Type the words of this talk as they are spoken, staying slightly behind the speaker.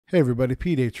Hey everybody,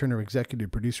 Pete A. Turner,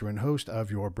 executive producer and host of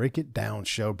your Break It Down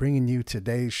show, bringing you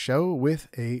today's show with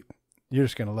you're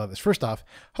just going to love this. First off,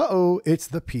 it's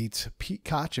the Pete's, Pete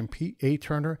Koch and Pete A.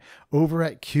 Turner over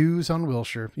at Q's on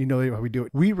Wilshire. You know how we do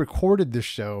it. We recorded this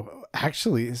show.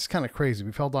 Actually, it's kind of crazy.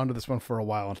 We've held on to this one for a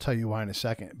while. I'll tell you why in a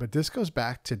second. But this goes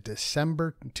back to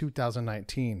December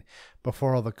 2019,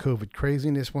 before all the COVID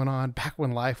craziness went on, back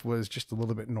when life was just a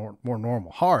little bit more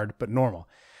normal. Hard, but normal.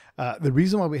 The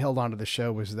reason why we held on to the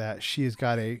show was that she has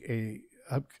got a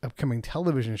upcoming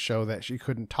television show that she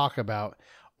couldn't talk about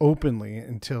openly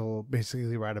until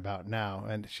basically right about now.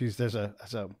 And there's a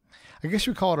I guess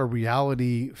you would call it a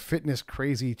reality fitness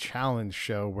crazy challenge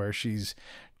show where she's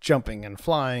jumping and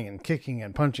flying and kicking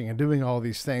and punching and doing all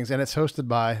these things. And it's hosted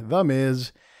by The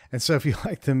Miz. And so if you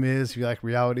like The Miz, if you like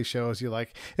reality shows,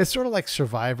 it's sort of like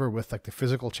Survivor with like the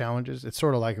physical challenges. It's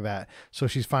sort of like that. So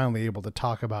she's finally able to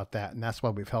talk about that. And that's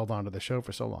why we've held on to the show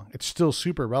for so long. It's still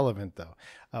super relevant though.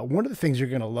 One of the things you're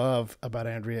going to love about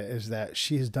Andrea is that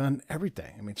she has done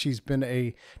everything. I mean, she's been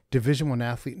a Division I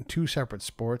athlete in 2 separate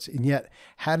sports and yet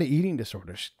had an eating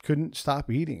disorder. She couldn't stop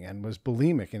eating and was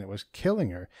bulimic and it was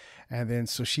killing her. And then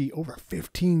so over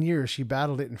 15 years, she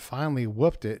battled it and finally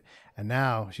whooped it. And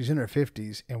now she's in her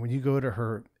 50s. And when you go to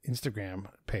her Instagram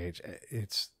page,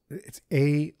 it's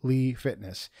A. Lee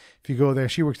Fitness. If you go there,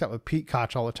 she works out with Pete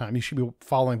Koch all the time. You should be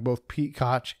following both Pete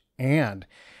Koch and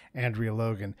Andrea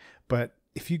Logan. But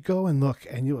if you go and look,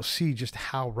 and you'll see just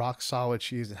how rock solid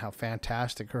she is and how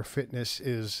fantastic her fitness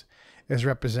is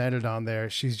represented on there.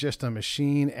 She's just a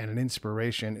machine and an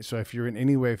inspiration. So if you're in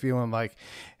any way feeling like,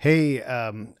 hey,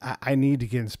 I need to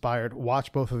get inspired,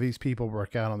 watch both of these people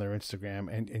work out on their Instagram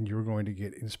and you're going to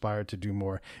get inspired to do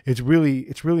more. It's really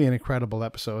an incredible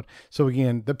episode. So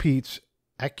again, the Pete's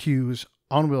at Q's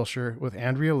on Wilshire with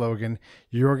Andrea Logan.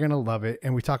 You're going to love it.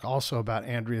 And we talk also about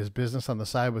Andrea's business on the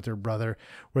side with her brother,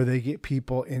 where they get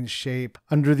people in shape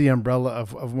under the umbrella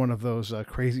of one of those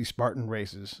crazy Spartan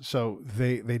races. So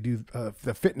they do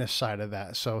the fitness side of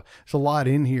that. So there's a lot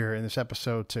in here in this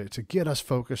episode to get us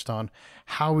focused on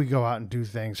how we go out and do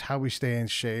things, how we stay in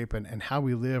shape, and how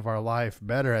we live our life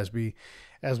better as we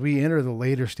enter the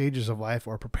later stages of life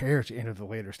or prepare to enter the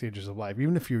later stages of life.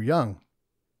 Even if you're young,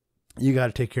 you got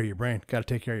to take care of your brain, got to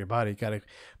take care of your body, got to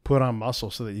put on muscle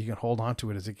so that you can hold on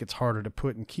to it as it gets harder to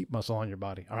put and keep muscle on your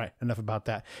body. All right, enough about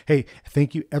that. Hey,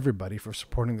 thank you everybody for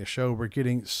supporting the show. We're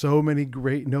getting so many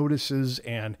great notices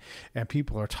and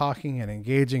people are talking and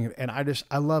engaging. And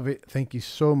I love it. Thank you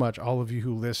so much, all of you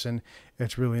who listen.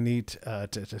 It's really neat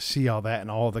to see all that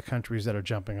and all the countries that are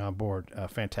jumping on board.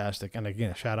 Fantastic. And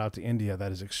again, a shout out to India.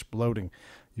 That is exploding.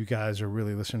 You guys are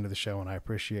really listening to the show, and I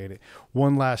appreciate it.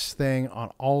 One last thing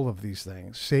on all of these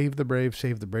things. Save the Brave,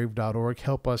 savethebrave.org.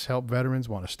 Help us help veterans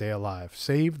want to stay alive.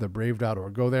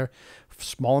 Savethebrave.org. Go there.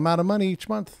 Small amount of money each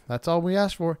month. That's all we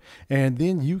ask for. And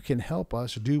then you can help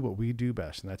us do what we do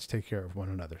best, and that's take care of one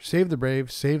another. Save the Brave,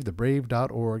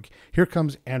 savethebrave.org. Here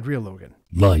comes Andrea Logan.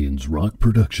 Lions Rock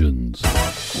Productions.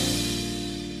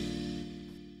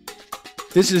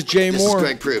 This is Jay Moore. This is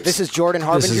Greg Proops. This is Jordan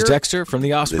Harbinger. This is Dexter from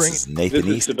The Offspring. This is Nathan This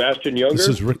East. is Sebastian Younger. This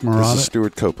is Rick Marotta. This is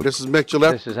Stuart Copeland. This is Mick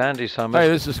Gillette. This is Andy Summers. Hey,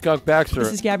 this is Skunk Baxter.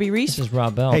 This is Gabby Reese. This is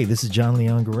Rob Bell. Hey, this is John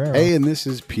Leon Guerrero. Hey, and this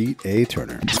is Pete A.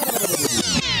 Turner.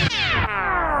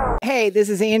 Hey, this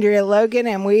is Andrea Logan,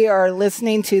 and we are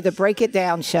listening to the Break It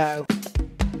Down show.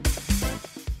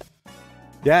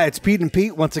 Yeah, it's Pete and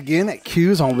Pete once again at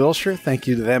Q's on Wilshire. Thank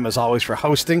you to them as always for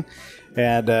hosting.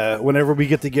 And whenever we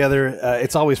get together,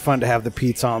 it's always fun to have the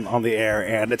Pete's on the air,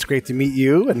 and it's great to meet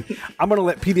you. And I'm going to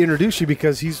let Pete introduce you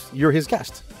because you're his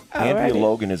guest. Andrea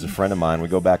Logan is a friend of mine. We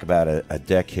go back about a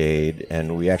decade,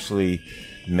 and we actually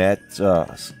met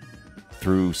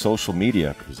through social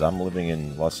media because I'm living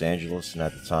in Los Angeles, and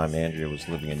at the time Andrea was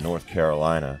living in North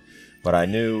Carolina. But I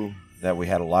knew that we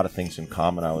had a lot of things in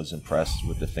common. I was impressed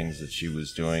with the things that she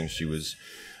was doing. She's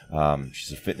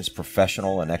a fitness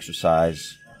professional and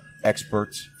exercise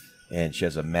expert, and she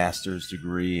has a master's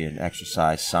degree in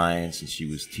exercise science, and she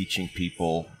was teaching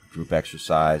people group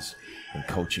exercise and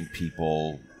coaching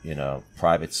people in a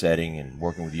private setting and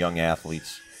working with young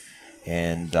athletes.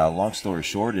 And long story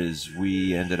short is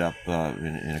we ended up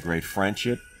in a great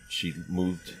friendship. She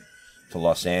moved to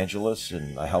Los Angeles,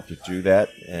 and I helped her do that,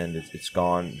 and it's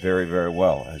gone very, very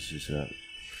well. She's a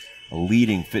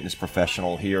leading fitness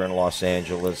professional here in Los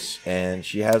Angeles, and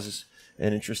she has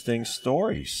an interesting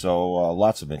story. So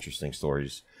lots of interesting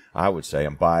stories, I would say.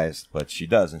 I'm biased, but she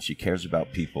does, and she cares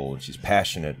about people, and she's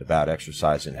passionate about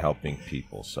exercise and helping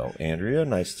people. So, Andrea,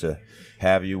 nice to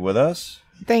have you with us.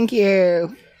 Thank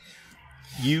you.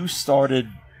 You started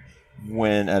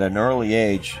when, at an early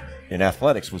age, and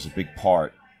athletics was a big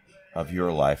part of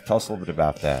your life. Tell us a little bit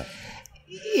about that.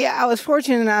 Yeah, I was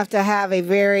fortunate enough to have a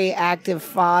very active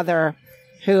father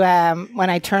who, when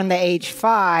I turned the age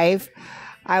 5,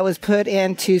 I was put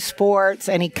into sports,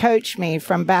 and he coached me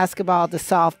from basketball to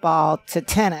softball to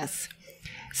tennis.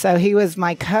 So he was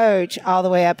my coach all the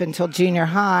way up until junior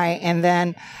high. And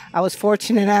then I was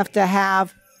fortunate enough to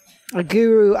have a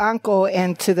guru uncle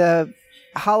into the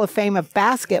Hall of Fame of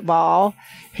basketball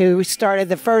who started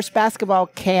the first basketball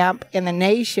camp in the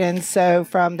nation. So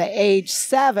from the age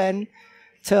 7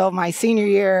 till my senior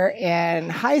year in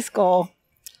high school,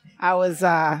 I was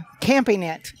camping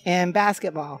it in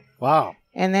basketball. Wow.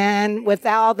 And then with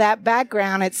all that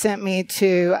background, it sent me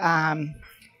to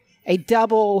a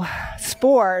double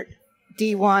sport,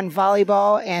 D1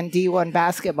 volleyball and D1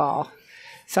 basketball.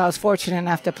 So I was fortunate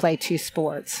enough to play 2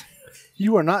 sports.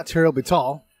 You are not terribly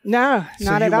tall. No,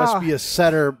 not at all. So you must be a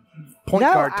setter, point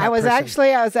guard type I was person.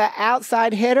 I was an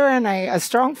outside hitter and a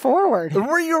strong forward.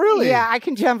 Were you really? Yeah, I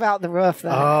can jump out the roof,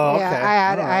 though. Oh, okay.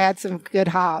 Yeah, All right. I had some good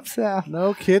hops. So.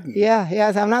 No kidding.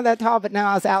 Yeah, so I'm not that tall, but no,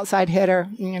 I was outside hitter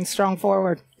and strong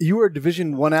forward. You were a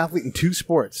Division I athlete in 2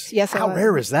 sports. Yes, I How was.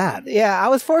 rare is that? Yeah, I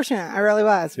was fortunate. I really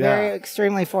was. Yeah.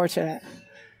 Extremely fortunate.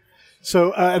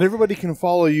 So, and everybody can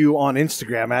follow you on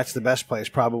Instagram. That's the best place,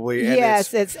 probably. And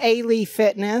Yes, it's A-Lee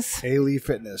Fitness. A-Lee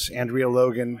Fitness. Andrea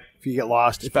Logan, if you get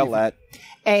lost. Spell that.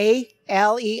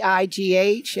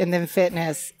 A-L-E-I-G-H and then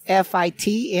fitness,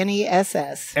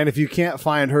 F-I-T-N-E-S-S. And if you can't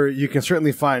find her, you can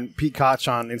certainly find Pete Koch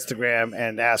on Instagram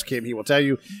and ask him. He will tell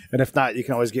you. And if not, you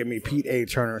can always give me Pete A.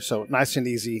 Turner. So nice and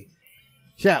easy.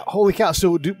 Yeah, holy cow.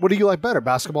 So what do you like better,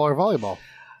 basketball or volleyball?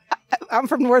 I'm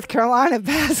from North Carolina,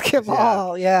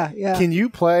 basketball. Yeah. Can you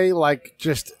play like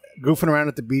just goofing around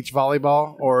at the beach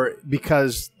volleyball, or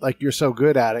because like you're so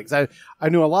good at it? Because I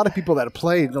knew a lot of people that have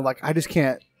played. They're like, I just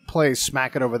can't play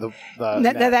smack it over the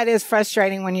net. That is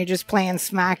frustrating when you're just playing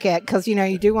smack it because,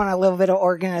 you do want a little bit of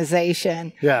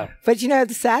organization. Yeah. But,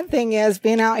 the sad thing is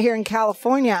being out here in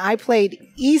California, I played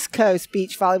East Coast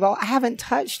beach volleyball. I haven't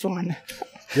touched one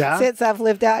Yeah. since I've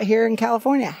lived out here in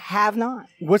California. Have not.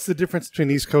 What's the difference between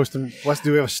East Coast and West?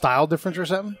 Do we have a style difference or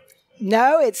something?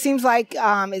 No, it seems like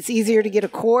it's easier to get a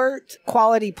court,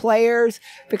 quality players,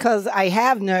 because I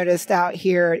have noticed out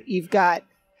here you've got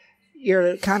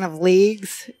your kind of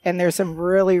leagues, and there's some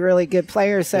really, really good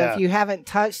players. So Yeah. if you haven't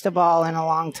touched the ball in a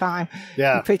long time,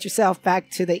 Yeah. you put yourself back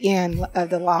to the end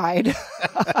of the line.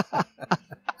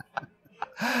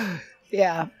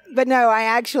 Yeah. But no, I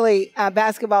actually,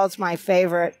 basketball is my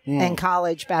favorite in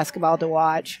college basketball to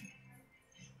watch.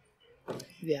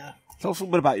 Yeah. Tell us a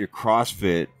little bit about your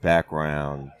CrossFit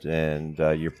background and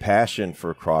your passion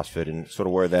for CrossFit and sort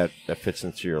of where that fits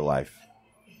into your life.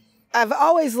 I've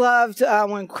always loved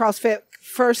when CrossFit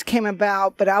first came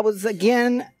about, but I was,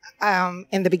 again,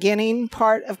 in the beginning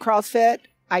part of CrossFit.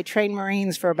 I trained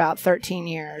Marines for about 13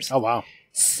 years. Oh, wow.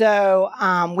 So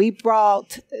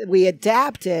we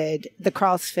adapted the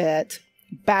CrossFit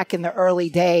back in the early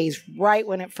days, right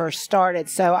when it first started.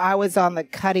 So I was on the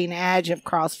cutting edge of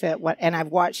CrossFit, and I've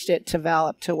watched it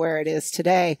develop to where it is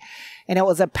today. And it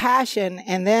was a passion.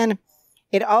 And then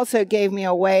it also gave me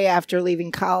a way after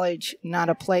leaving college, not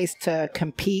a place to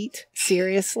compete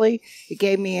seriously. It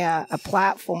gave me a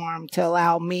platform to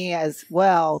allow me as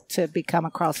well to become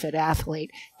a CrossFit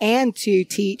athlete and to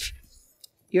teach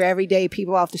your everyday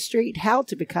people off the street how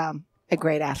to become a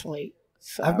great athlete.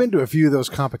 So. I've been to a few of those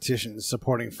competitions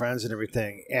supporting friends and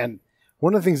everything. And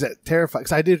one of the things that terrified,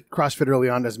 because I did CrossFit early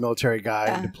on as a military guy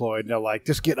and deployed, and they're like,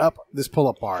 just get up this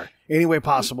pull-up bar any way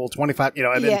possible, 25,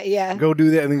 and then go do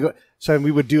that. And then go. So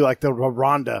we would do like the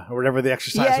Ronda or whatever the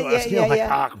exercise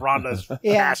was. Ronda's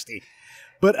nasty.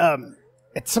 But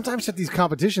sometimes at these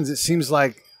competitions, it seems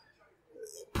like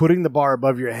putting the bar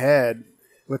above your head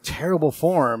with terrible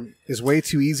form is way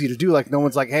too easy to do. Like no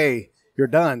one's like, hey, you're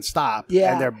done, stop.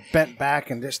 Yeah. And they're bent back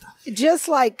and just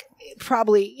like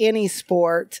probably any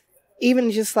sport, even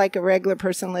just like a regular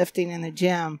person lifting in the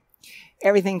gym,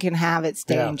 everything can have its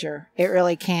danger. Yeah. It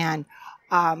really can.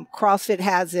 CrossFit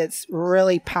has its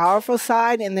really powerful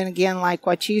side. And then again, like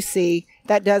what you see,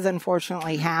 that does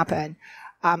unfortunately happen.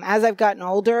 As I've gotten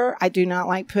older, I do not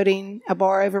like putting a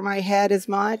bar over my head as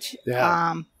much.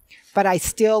 Yeah. But I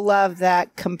still love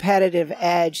that competitive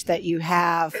edge that you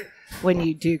have when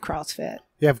you do CrossFit.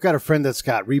 Yeah, I've got a friend that's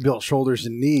got rebuilt shoulders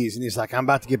and knees, and he's like, I'm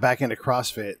about to get back into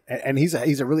CrossFit. And he's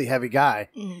a really heavy guy.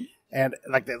 Mm-hmm. And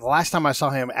like the last time I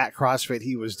saw him at CrossFit,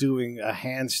 he was doing a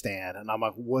handstand. And I'm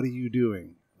like, what are you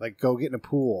doing? Like, go get in a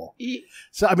pool.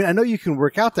 So, I mean, I know you can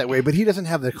work out that way, but he doesn't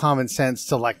have the common sense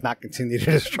to, like, not continue to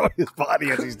destroy his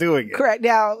body as he's doing it. Correct.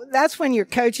 Now, that's when your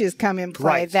coaches come in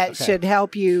play. That should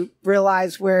help you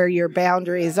realize where your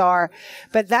boundaries are.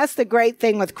 But that's the great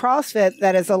thing with CrossFit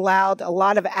that has allowed a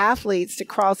lot of athletes to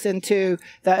cross into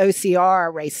the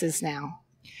OCR races now.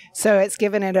 So it's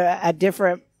given it a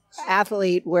different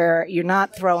athlete where you're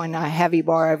not throwing a heavy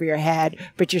bar over your head,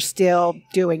 but you're still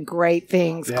doing great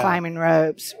things, climbing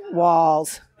ropes,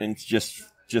 walls. And just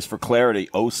for clarity,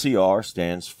 OCR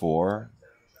stands for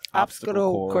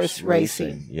Obstacle Course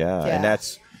Racing. Yeah, and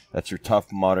that's your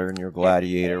Tough Mudder and your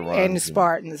Gladiator runs. And the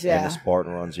Spartans, And the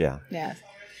Spartan runs, Yeah.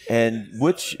 And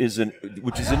which is a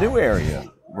new area,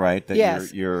 right?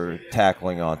 That you're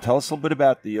tackling on. Tell us a little bit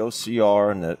about the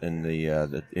OCR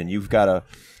and you've got a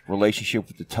relationship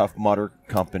with the Tough Mudder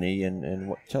company,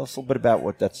 and tell us a little bit about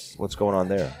what's going on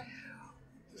there.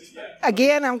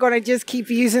 Again, I'm going to just keep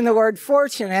using the word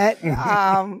fortunate.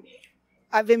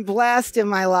 I've been blessed in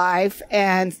my life,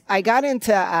 and I got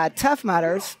into Tough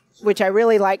Mudders, which I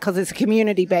really like because it's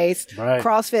community-based. Right.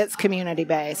 CrossFit's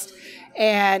community-based.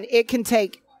 And it can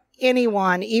take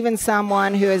anyone, even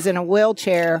someone who is in a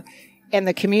wheelchair, and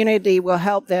the community will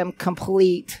help them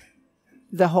complete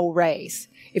the whole race.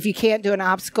 If you can't do an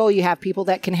obstacle, you have people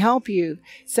that can help you.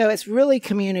 So it's really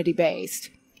community-based,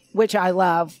 which I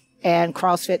love, and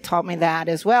CrossFit taught me that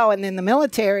as well. And then the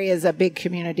military is a big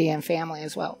community and family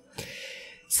as well.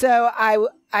 So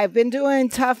I've been doing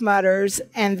Tough Mudders,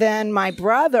 and then my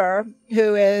brother,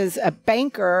 who is a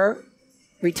banker,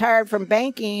 retired from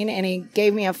banking, and he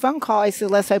gave me a phone call. He said,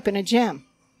 let's open a gym.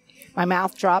 My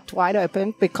mouth dropped wide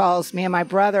open because me and my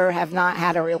brother have not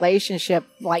had a relationship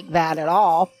like that at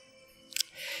all.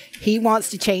 He wants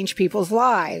to change people's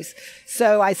lives.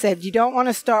 So I said, you don't want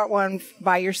to start one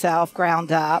by yourself,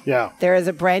 ground up. Yeah. There is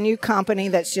a brand new company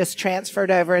that's just transferred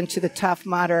over into the Tough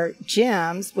Mudder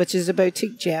gyms, which is a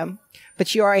boutique gym,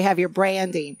 but you already have your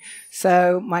branding.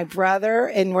 So my brother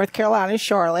in North Carolina,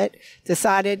 Charlotte,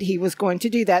 decided he was going to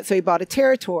do that. So he bought a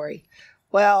territory.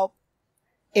 Well,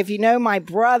 if you know my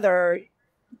brother,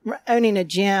 owning a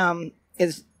gym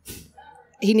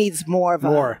he needs more of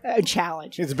a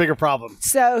challenge. It's a bigger problem.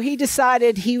 So he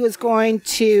decided he was going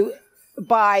to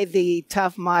buy the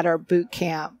Tough Mudder boot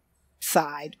camp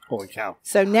side. Holy cow.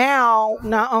 So now,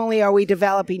 not only are we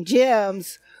developing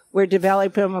gyms, we're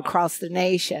developing them across the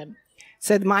nation.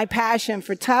 So my passion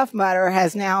for Tough Mudder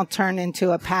has now turned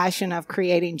into a passion of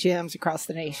creating gyms across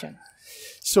the nation.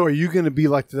 So are you going to be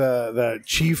like the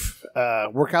chief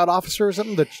workout officer or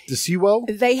something, the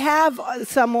CWO? They have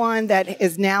someone that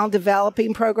is now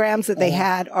developing programs that they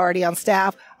had already on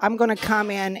staff. I'm going to come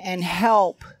in and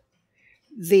help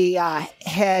the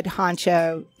head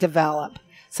honcho develop.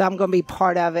 So I'm going to be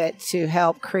part of it to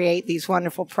help create these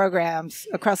wonderful programs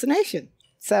across the nation.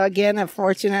 So again, I'm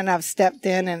fortunate I've stepped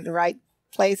in the right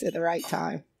place at the right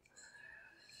time.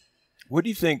 What do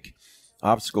you think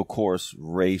obstacle course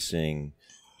racing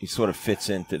sort of fits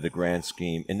into the grand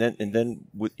scheme? And then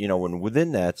when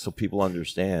within that, so people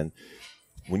understand,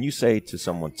 when you say to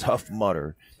someone Tough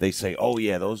Mudder, they say, oh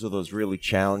yeah, those are those really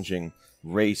challenging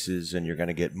races, and you're going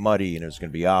to get muddy, and there's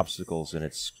going to be obstacles, and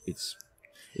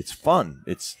it's fun,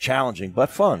 it's challenging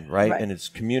but fun, right? And it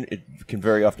can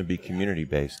very often be community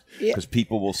based, because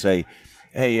people will say,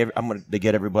 hey, they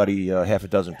get everybody, half a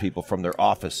dozen people from their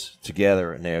office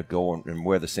together, and they go and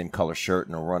wear the same color shirt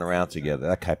and they'll run around together,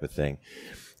 that type of thing.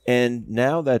 And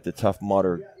now that the Tough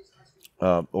Mudder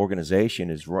organization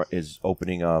is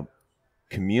opening up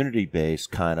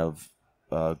community-based kind of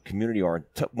community, or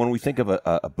when we think of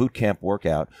a boot camp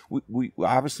workout, we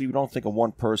obviously we don't think of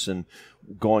one person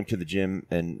going to the gym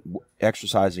and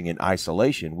exercising in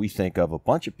isolation. We think of a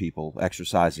bunch of people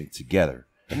exercising together,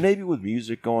 and maybe with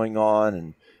music going on,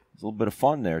 and there's a little bit of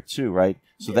fun there too, right?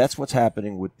 So that's what's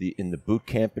happening in the boot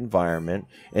camp environment.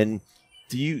 And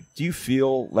do you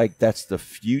feel like that's the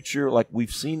future? Like,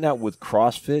 we've seen that with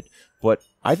CrossFit, but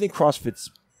I think CrossFit's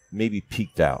maybe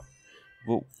peaked out.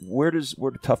 Well, where do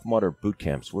Tough Mudder boot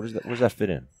camps, where does that fit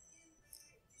in?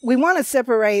 We want to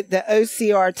separate the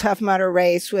OCR Tough Mudder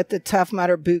race with the Tough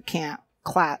Mudder boot camp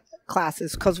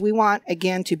classes, because we want,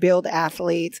 again, to build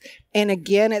athletes. And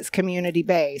again, it's community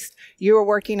based. You are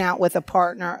working out with a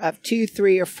partner of 2,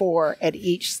 3, or 4 at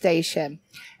each station.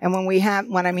 And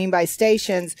what I mean by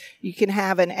stations, you can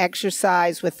have an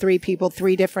exercise with 3 people,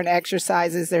 3 different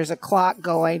exercises. There's a clock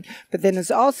going, but then there's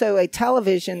also a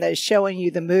television that is showing you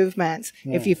the movements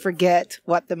if you forget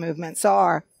what the movements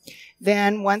are.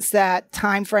 Then once that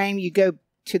time frame, you go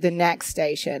to the next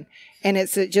station. And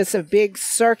it's just a big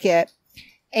circuit.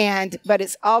 But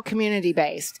it's all community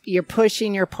based. You're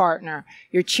pushing your partner.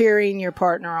 You're cheering your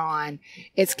partner on.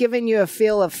 It's giving you a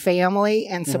feel of family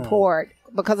and support,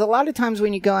 because a lot of times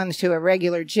when you go into a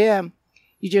regular gym,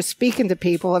 you're just speaking to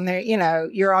people and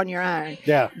you're on your own.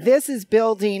 Yeah. This is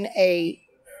building a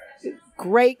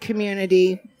great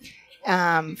community,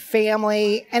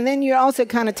 family, and then you're also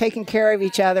kind of taking care of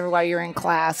each other while you're in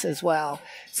class as well.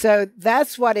 So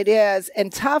that's what it is.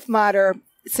 And Tough Mudder,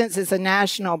 since it's a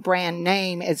national brand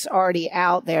name, it's already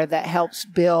out there that helps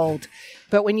build.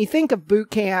 But when you think of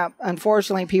boot camp,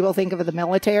 unfortunately, people think of the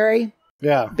military.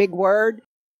 Yeah. Big word,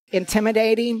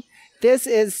 intimidating. This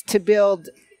is to build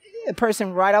a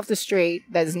person right off the street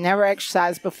that's never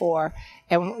exercised before,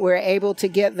 and we're able to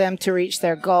get them to reach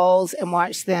their goals and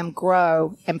watch them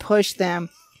grow and push them.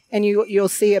 And you'll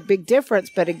see a big difference.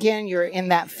 But again, you're in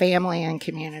that family and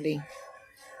community.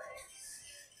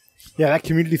 Yeah, that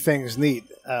community thing is neat.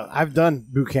 I've done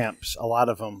boot camps, a lot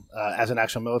of them, as an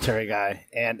actual military guy.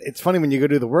 And it's funny when you go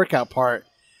do the workout part,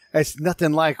 it's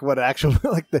nothing like what actual,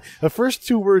 like the first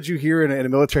two words you hear in a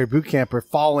military boot camp are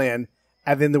fall in,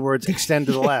 and then the words extend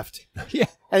to the left. Yeah.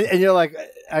 And you're like,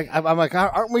 I'm like,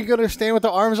 aren't we going to stand with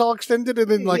the arms all extended and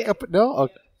then like up? No.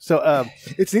 Okay. So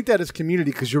it's neat that it's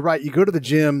community, because you're right. You go to the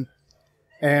gym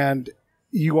and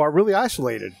you are really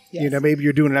isolated. Yes. Maybe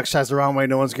you're doing an exercise the wrong way.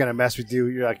 No one's going to mess with you.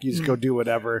 You're like, you just go do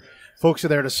whatever. Folks are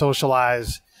there to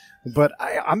socialize, but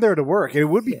I'm there to work. And it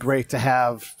would be great to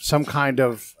have some kind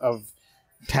of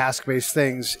task-based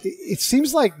things. It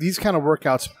seems like these kind of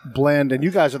workouts blend, and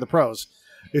you guys are the pros.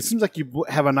 It seems like you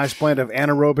have a nice blend of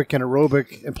anaerobic and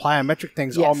aerobic and plyometric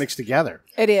things all mixed together.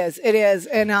 It is.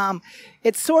 And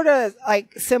it's sort of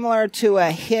like similar to a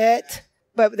HIIT,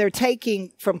 but they're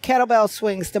taking from kettlebell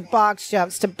swings to box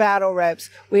jumps to battle ropes.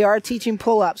 We are teaching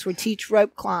pull-ups. We teach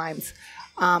rope climbs,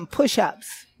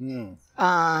 push-ups.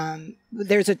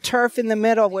 There's a turf in the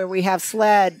middle where we have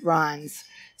sled runs.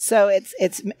 So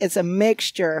it's a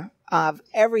mixture of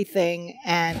everything,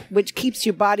 and which keeps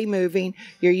your body moving.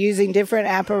 You're using different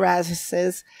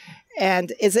apparatuses,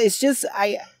 and it's just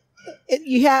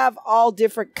you have all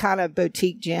different kind of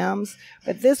boutique gyms,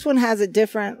 but this one has a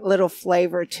different little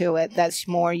flavor to it that's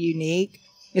more unique.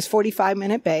 It's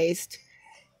 45-minute based,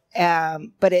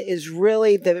 but it is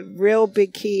really the real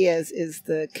big key is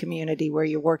the community where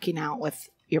you're working out with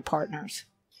your partners.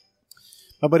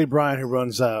 My buddy Brian, who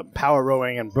runs Power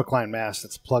Rowing in Brookline, Mass.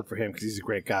 That's a plug for him because he's a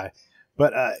great guy.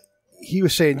 But he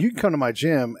was saying, you can come to my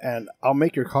gym and I'll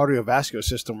make your cardiovascular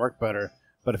system work better.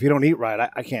 But if you don't eat right,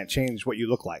 I can't change what you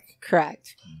look like.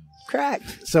 Correct.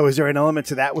 So is there an element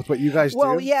to that with what you guys do?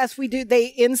 Well, yes, we do.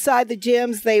 Inside the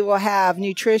gyms, they will have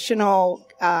nutritional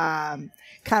kind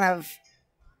of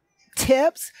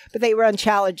tips, but they run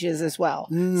challenges as well.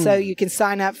 So you can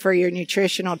sign up for your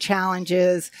nutritional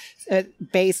challenges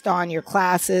based on your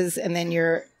classes, and then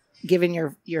you're given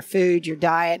your food, your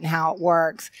diet, and how it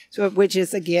works. So, which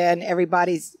is, again,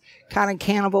 everybody's kind of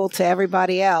cannibal to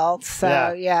everybody else.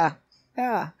 So, yeah.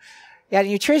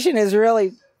 Nutrition is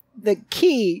really the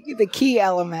key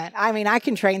element. I mean, I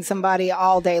can train somebody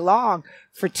all day long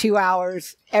for 2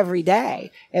 hours every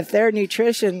day. If their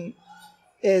nutrition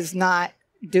is not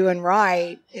doing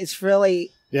right, it's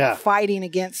really fighting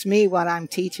against me what I'm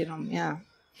teaching them. Yeah.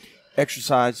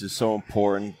 Exercise is so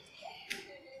important,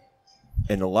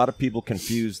 and a lot of people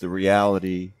confuse the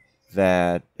reality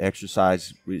that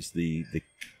exercise is the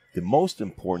most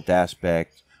important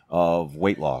aspect of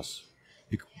weight loss.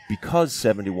 Because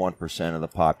 71% of the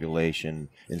population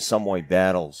in some way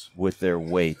battles with their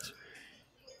weight,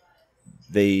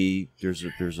 there's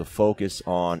a focus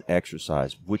on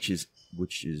exercise, which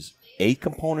is a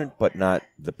component, but not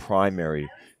the primary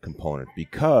component.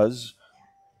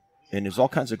 And there's all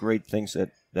kinds of great things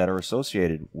that are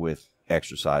associated with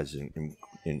exercise,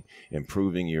 in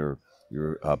improving your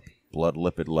blood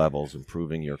lipid levels,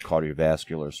 improving your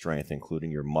cardiovascular strength, including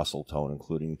your muscle tone,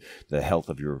 including the health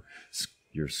of your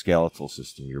skeletal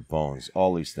system, your bones,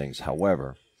 all these things.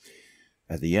 However,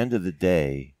 at the end of the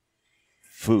day,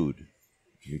 food,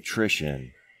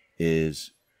 nutrition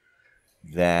is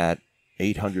that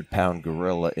 800-pound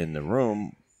gorilla in the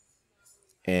room.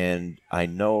 And I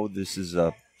know this is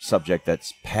a subject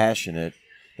that's passionate,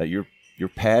 that you're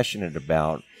passionate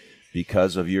about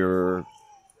because of your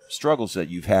struggles that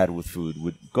you've had with food.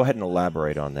 Go ahead and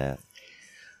elaborate on that.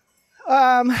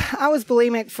 I was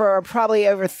bulimic for probably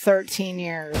over 13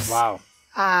 years. Wow.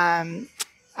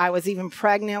 I was even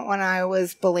pregnant when I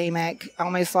was bulimic. I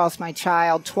almost lost my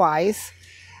child twice.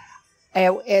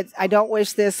 I don't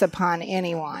wish this upon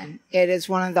anyone. It is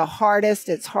one of the hardest.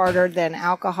 It's harder than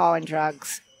alcohol and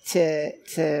drugs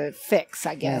to fix,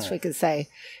 I guess we could say.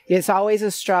 It's always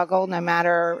a struggle, no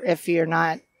matter if you're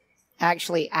not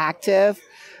actually active,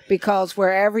 because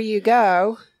wherever you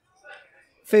go,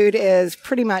 food is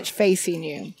pretty much facing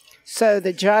you. So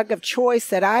the drug of choice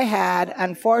that I had,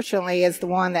 unfortunately, is the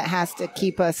one that has to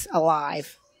keep us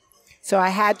alive. So I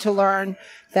had to learn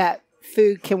that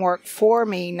food can work for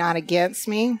me, not against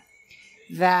me,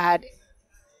 that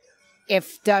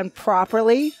if done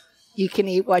properly, you can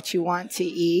eat what you want to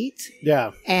eat.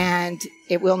 Yeah. And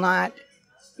it will not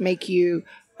make you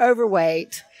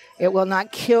overweight. It will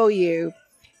not kill you.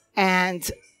 And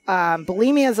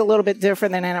bulimia is a little bit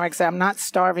different than anorexia. I'm not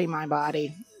starving my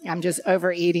body. I'm just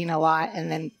overeating a lot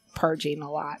and then purging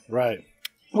a lot. Right.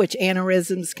 Which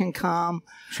aneurysms can come.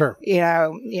 Sure. You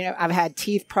know, I've had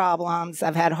teeth problems.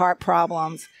 I've had heart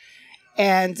problems.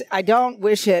 And I don't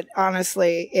wish it,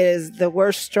 honestly. It is the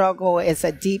worst struggle. It's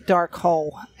a deep, dark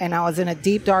hole. And I was in a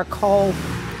deep, dark hole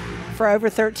for over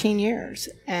 13 years.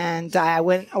 And I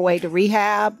went away to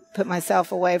rehab, put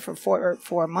myself away for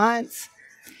 4 months.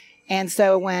 And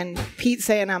so when Pete's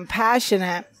saying I'm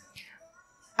passionate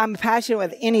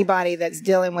with anybody that's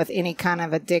dealing with any kind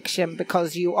of addiction,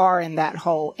 because you are in that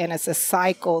hole, and it's a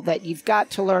cycle that you've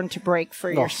got to learn to break for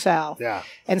yourself. Yeah.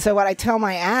 And so what I tell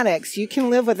my addicts, you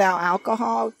can live without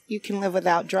alcohol, you can live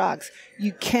without drugs.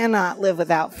 You cannot live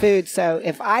without food. So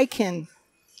if I can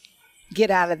get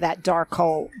out of that dark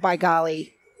hole, by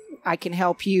golly, I can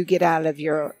help you get out of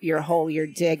your hole you're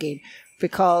digging,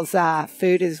 because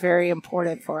food is very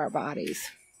important for our bodies.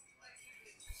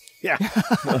 Yeah.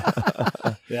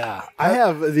 Yeah. I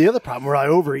have the other problem where I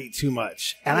overeat too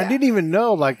much. And I didn't even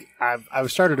know, like,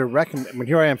 I've started to reckon, I mean,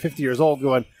 here I am 50 years old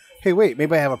going, hey, wait,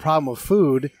 maybe I have a problem with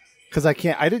food because I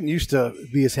didn't used to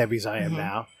be as heavy as I am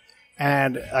now.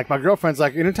 And, like, my girlfriend's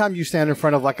like, anytime you stand in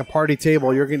front of, like, a party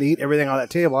table, you're going to eat everything on that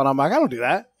table. And I'm like, I don't do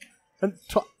that. And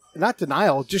not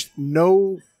denial, just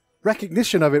no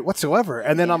recognition of it whatsoever.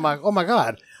 And then I'm like, oh, my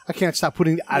God,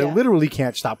 I literally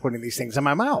can't stop putting these things in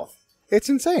my mouth. It's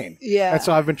insane. Yeah. And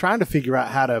so I've been trying to figure out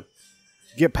how to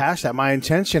get past that. My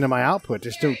intention and my output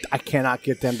I cannot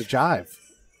get them to jive.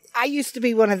 I used to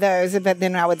be one of those, but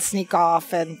then I would sneak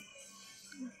off and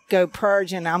go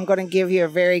purge. And I'm going to give you a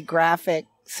very graphic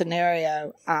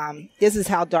scenario. This is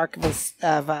how dark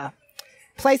of a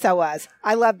place I was.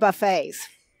 I love buffets.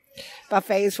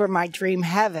 Buffets were my dream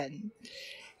heaven.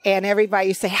 And everybody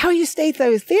used to say, how you stay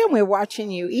so thin? We're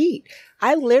watching you eat.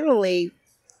 I literally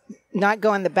not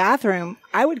go in the bathroom.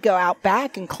 I would go out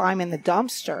back and climb in the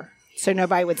dumpster so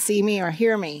nobody would see me or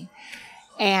hear me.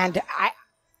 And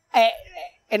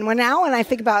when I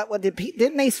think about, well,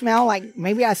 didn't they smell like,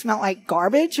 maybe I smelled like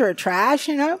garbage or trash,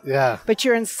 Yeah. But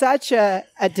you're in such a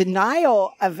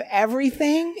denial of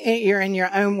everything. You're in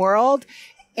your own world.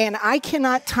 And I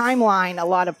cannot timeline a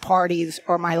lot of parties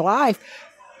or my life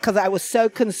because I was so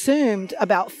consumed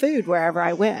about food wherever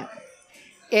I went.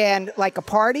 And like a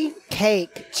party,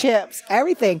 cake, chips,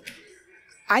 everything.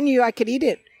 I knew I could eat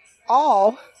it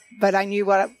all, but I knew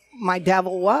what my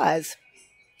devil was.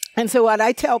 And so what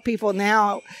I tell people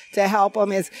now to help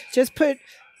them is just put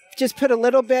a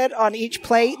little bit on each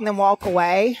plate and then walk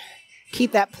away.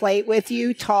 Keep that plate with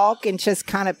you, talk, and just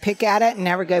kind of pick at it and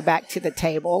never go back to the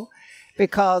table.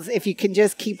 Because if you can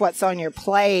just keep what's on your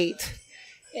plate,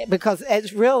 because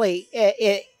it's really,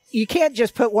 you can't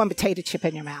just put one potato chip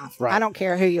in your mouth. Right. I don't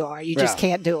care who you are. You just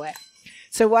can't do it.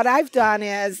 So what I've done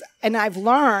is, and I've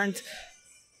learned,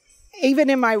 even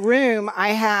in my room,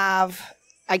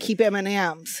 I keep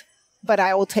M&Ms, but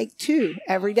I will take 2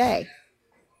 every day.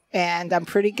 And I'm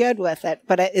pretty good with it.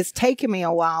 But it's taken me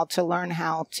a while to learn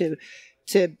how to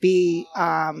be,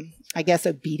 I guess,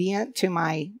 obedient to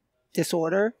my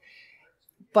disorder.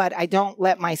 But I don't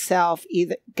let myself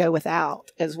either go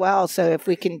without as well. So if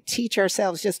we can teach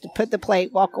ourselves just to put the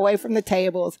plate, walk away from the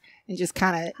tables, and just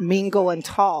kind of mingle and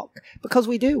talk. Because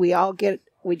we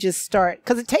just start,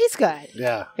 because it tastes good.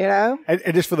 Yeah.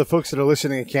 And just for the folks that are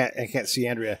listening and can't see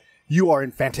Andrea, you are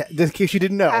in fantastic, in case you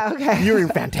didn't know, you're in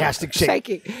fantastic shape. Thank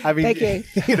you. I mean,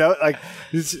 Thank you. Like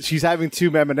she's having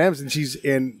 2 M&Ms and she's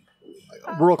in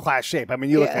world-class shape. I mean,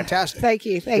 you look fantastic. Thank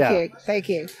you.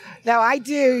 Now, I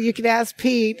do. You can ask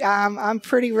Pete. I'm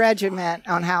pretty regiment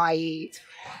on how I eat.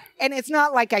 And it's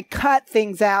not like I cut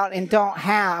things out and don't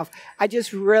have. I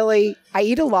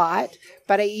eat a lot,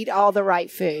 but I eat all the right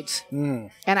foods.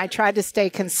 And I try to stay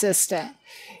consistent.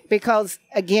 Because,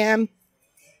 again,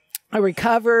 a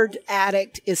recovered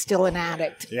addict is still an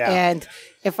addict. Yeah. And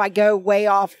if I go way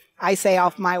off, I say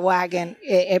off my wagon,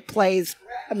 it plays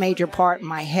a major part in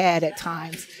my head at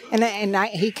times.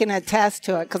 He can attest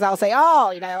to it because I'll say,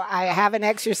 I haven't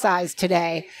exercised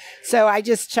today. So I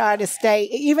just try to stay,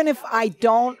 even if I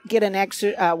don't get an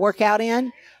extra workout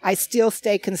in, I still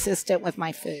stay consistent with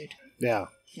my food. Yeah.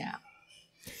 Yeah.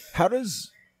 How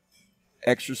does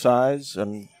exercise,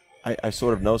 and I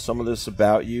sort of know some of this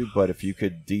about you, but if you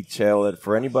could detail it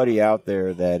for anybody out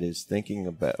there that is thinking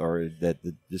about, or that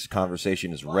this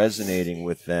conversation is resonating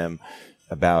with them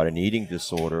about an eating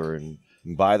disorder, and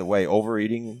by the way,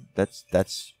 overeating, that's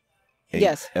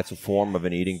a form of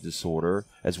an eating disorder,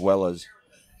 as well as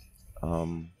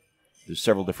there's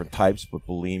several different types, but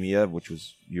bulimia, which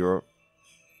was your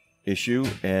issue,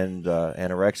 and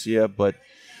anorexia, but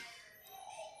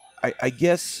I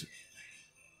guess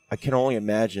I can only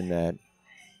imagine that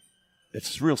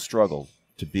it's a real struggle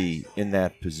to be in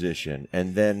that position.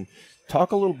 And then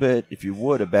talk a little bit, if you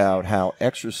would, about how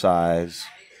exercise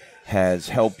has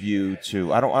helped you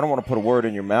to, I don't want to put a word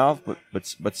in your mouth,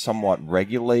 but somewhat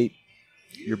regulate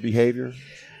your behavior.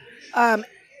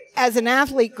 As an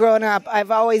athlete growing up,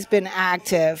 I've always been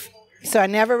active, so I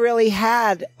never really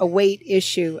had a weight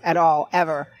issue at all,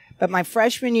 ever. But my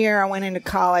freshman year, I went into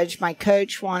college. My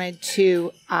coach wanted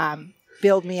to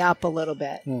build me up a little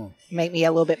bit, make me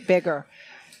a little bit bigger.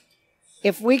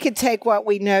 If we could take what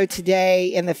we know today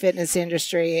in the fitness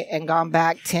industry and gone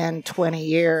back 10, 20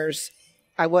 years,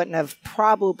 I wouldn't have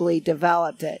probably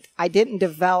developed it. I didn't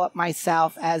develop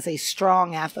myself as a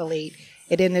strong athlete.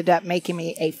 It ended up making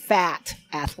me a fat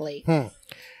athlete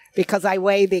because I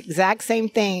weigh the exact same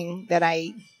thing that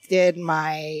I did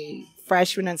my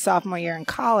freshman and sophomore year in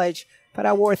college, but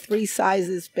I wore 3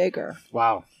 sizes bigger.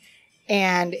 Wow.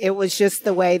 And it was just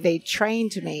the way they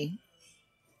trained me.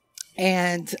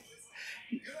 And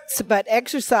so, but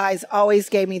exercise always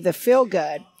gave me the feel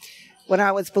good. When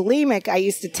I was bulimic, I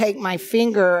used to take my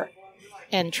finger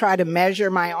and try to measure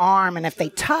my arm, and if they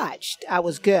touched, I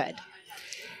was good.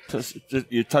 So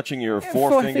you're touching your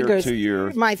forefinger to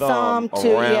your my thumb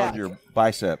to around your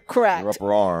bicep, correct, your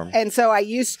upper arm. And so I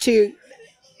used to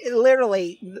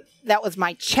literally, that was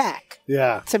my check.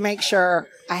 Yeah. To make sure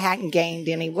I hadn't gained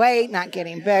any weight, not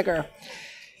getting bigger.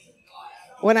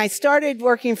 When I started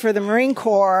working for the Marine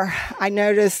Corps, I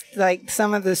noticed like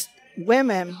some of the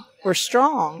women were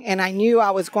strong, and I knew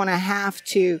I was going to have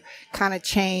to kind of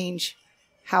change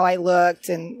how I looked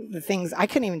and the things. I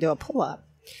couldn't even do a pull-up.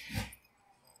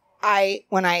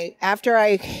 After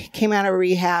I came out of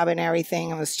rehab and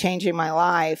everything and was changing my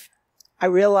life, I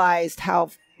realized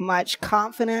how much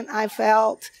confident I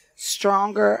felt,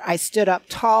 stronger. I stood up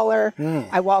taller.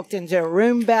 I walked into a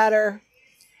room better.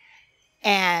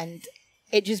 And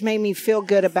it just made me feel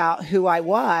good about who I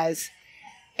was.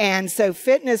 And so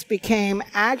fitness became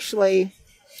actually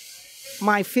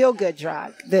my feel-good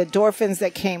drug, the endorphins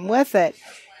that came with it.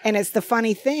 And it's the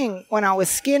funny thing, when I was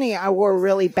skinny, I wore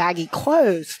really baggy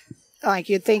clothes. Like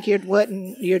you'd think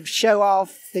you'd show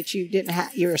off that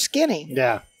you were skinny.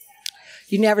 Yeah.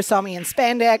 You never saw me in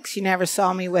spandex. You never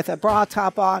saw me with a bra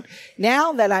top on.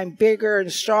 Now that I'm bigger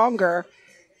and stronger,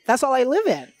 that's all I live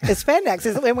in. Is spandex.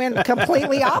 It went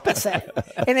completely opposite.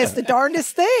 And it's the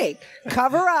darndest thing.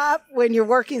 Cover up when you're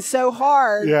working so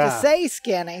hard to stay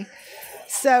skinny.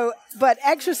 So, but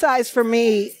exercise for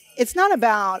me, it's not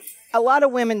about, a lot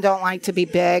of women don't like to be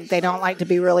big. They don't like to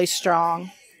be really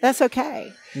strong. That's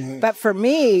okay. Mm-hmm. But for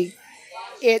me,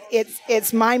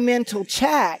 it's my mental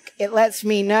check. It lets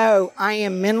me know I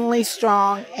am mentally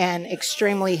strong and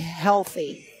extremely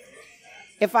healthy.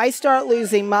 If I start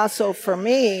losing muscle, for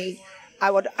me,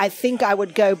 I think I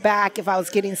would go back. If I was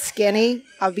getting skinny,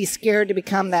 I'd be scared to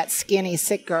become that skinny,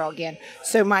 sick girl again.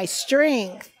 So my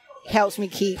strength helps me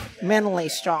keep mentally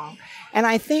strong. And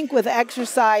I think with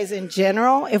exercise in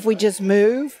general, if we just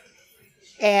move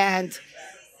and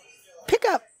pick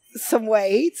up some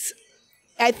weights,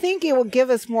 I think it will give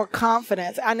us more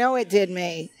confidence. I know it did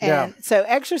me. And so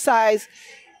exercise,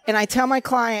 and I tell my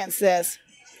clients this,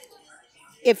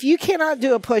 if you cannot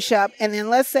do a push-up, and then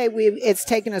let's say it's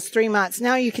taken us 3 months,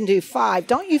 now you can do 5,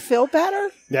 don't you feel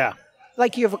better? Yeah.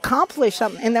 Like you've accomplished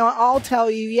something, and they'll all tell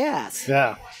you yes.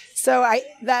 Yeah. So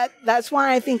that's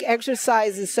why I think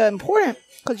exercise is so important,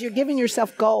 because you're giving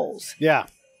yourself goals. Yeah.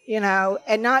 You know,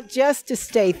 and not just to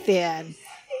stay thin.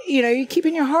 You know, you're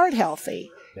keeping your heart healthy.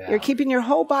 Yeah. You're keeping your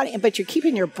whole body, but you're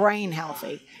keeping your brain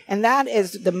healthy. And that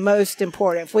is the most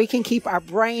important. If we can keep our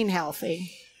brain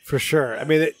healthy. For sure. I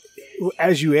mean,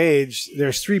 as you age,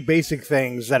 there's 3 basic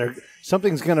things that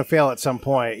something's going to fail at some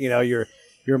point. You know, your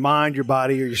mind, your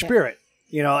body, or your spirit.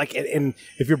 You know, like, and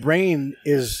if your brain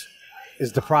is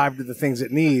deprived of the things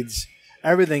it needs,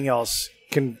 everything else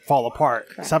can fall apart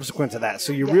subsequent to that.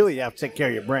 So you really have to take care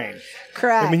of your brain.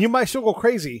 Correct. I mean, you might still go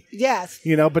crazy. Yes.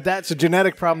 But that's a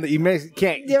genetic problem that you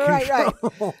can't You're control.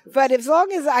 right. But as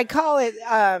long as I call it,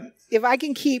 if I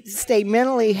can stay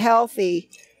mentally healthy,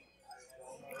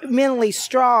 mentally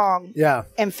strong,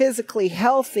 and physically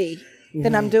healthy,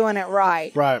 then I'm doing it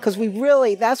right. Right. Because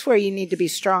that's where you need to be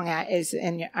strong at, is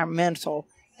in our mental,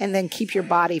 and then keep your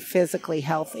body physically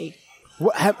healthy.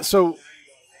 So,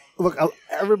 look,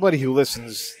 everybody who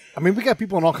listens, I mean, we got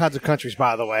people in all kinds of countries,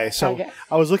 by the way. So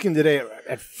I was looking today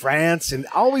at France and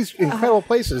all these incredible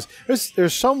places.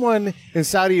 There's someone in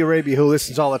Saudi Arabia who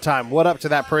listens all the time. What up to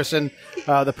that person,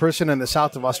 the person in the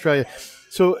south of Australia.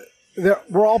 So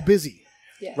we're all busy.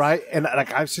 Yes. Right? And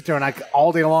I sit there and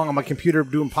all day long on my computer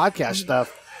doing podcast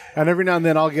stuff. And every now and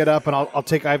then I'll get up and I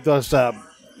have those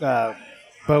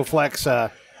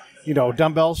Bowflex,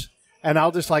 dumbbells. And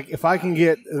I'll just if I can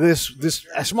get this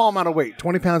a small amount of weight,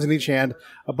 20 pounds in each hand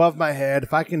above my head,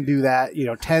 if I can do that,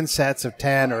 10 sets of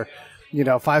 10 or,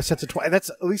 5 sets of 20, that's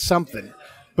at least something.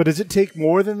 But does it take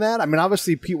more than that? I mean,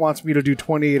 obviously Pete wants me to do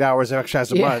 28 hours of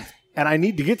exercise a month, and I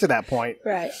need to get to that point.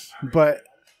 Right. But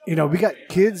we got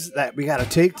kids that we got to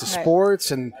take to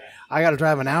sports, and I got to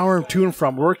drive an hour to and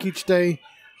from work each day.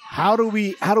 How do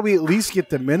we at least get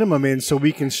the minimum in so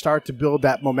we can start to build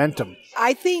that momentum?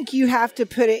 I think you have to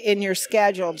put it in your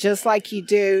schedule, just like you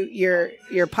do your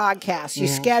podcast. You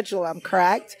schedule them,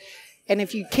 correct? And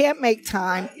if you can't make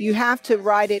time, you have to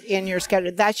write it in your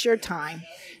schedule. That's your time.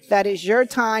 That is your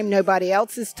time, nobody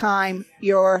else's time,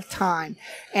 your time.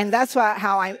 And that's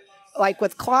how I,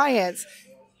 with clients,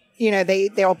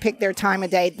 they'll pick their time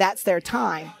of day. That's their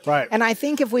time. Right. And I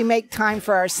think if we make time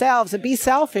for ourselves, be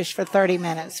selfish for 30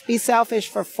 minutes, be selfish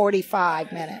for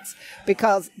 45 minutes,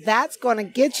 because that's going to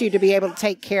get you to be able to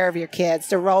take care of your kids,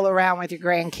 to roll around with your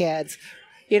grandkids,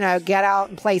 get out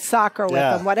and play soccer with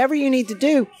them, whatever you need to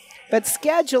do. But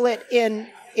schedule it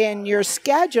in your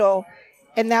schedule,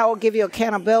 and that will give you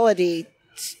accountability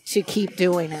to keep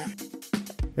doing it.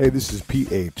 Hey, this is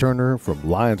Pete A. Turner from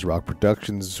Lions Rock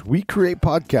Productions. We create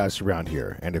podcasts around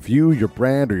here, and if you, your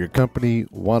brand, or your company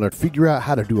want to figure out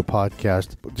how to do a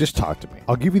podcast, just talk to me.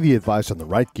 I'll give you the advice on the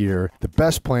right gear, the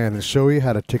best plan, and show you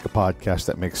how to take a podcast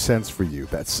that makes sense for you,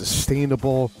 that's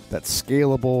sustainable, that's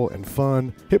scalable, and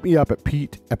fun. Hit me up at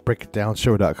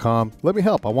pete@breakitdownshow.com. Let me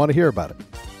help. I want to hear about it.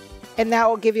 And that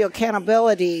will give you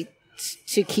accountability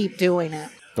to keep doing it.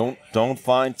 Don't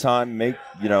find time. Make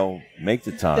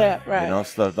the time. Yeah, right.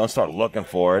 Don't start looking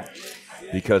for it,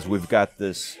 because we've got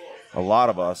this. A lot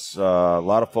of us, a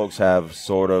lot of folks have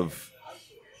sort of,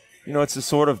 it's a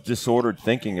sort of disordered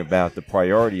thinking about the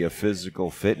priority of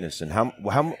physical fitness, and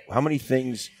how many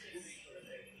things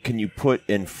can you put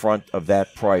in front of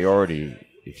that priority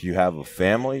if you have a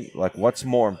family? What's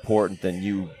more important than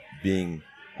you being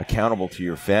accountable to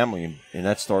your family, and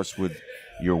that starts with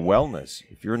your wellness.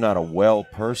 If you're not a well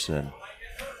person,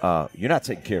 you're not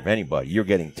taking care of anybody. You're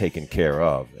getting taken care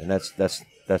of, and that's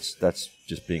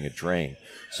just being a drain.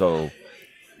 So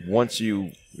once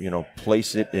you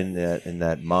place it in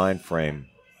that mind frame,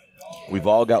 we've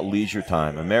all got leisure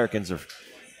time. Americans are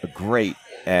great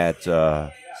at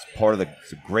part of the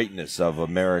greatness of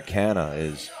Americana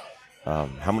is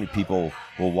how many people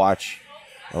will watch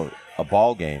a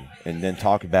ball game and then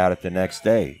talk about it the next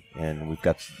day, and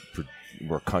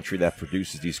we're a country that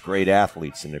produces these great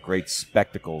athletes and the great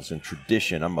spectacles and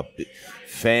tradition. I'm a big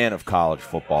fan of college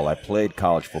football. I played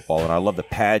college football, and I love the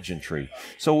pageantry.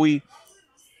 So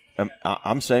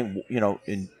I'm saying,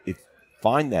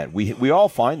 find that. We all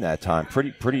find that time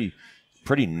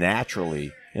pretty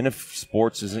naturally. And if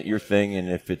sports isn't your thing, and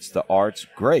if it's the arts,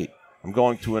 great. I'm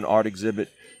going to an art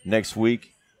exhibit next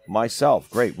week myself.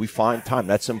 Great. We find time.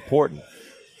 That's important.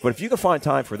 But if you can find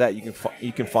time for that,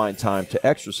 you can find time to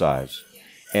exercise.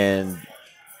 And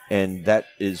that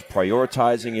is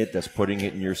prioritizing it, that's putting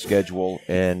it in your schedule.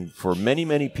 And for many,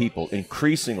 many people,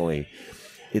 increasingly,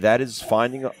 that is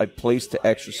finding a place to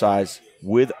exercise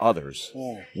with others.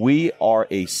 Yeah. We are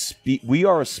a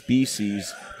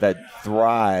species that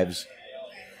thrives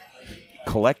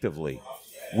collectively.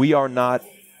 We are not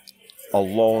a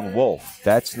lone wolf.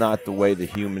 That's not the way the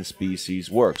human species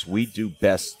works. We do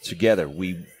best together.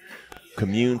 We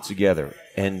commune together.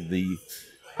 And the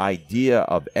idea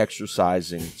of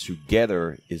exercising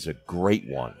together is a great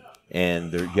one,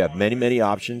 and you have many, many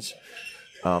options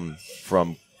from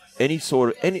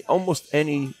almost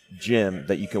any gym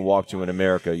that you can walk to in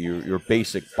America. Your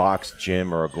basic box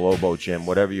gym or a Globo gym,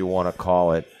 whatever you want to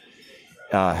call it,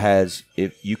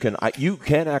 you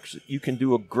can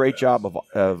do a great job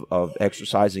of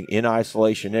exercising in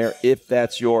isolation there if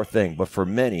that's your thing. But for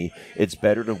many, it's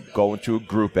better to go into a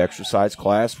group exercise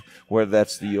class, whether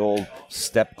that's the old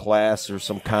step class or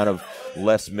some kind of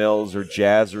Les Mills or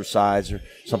jazzercise or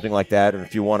something like that. And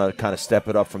if you want to kind of step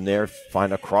it up from there,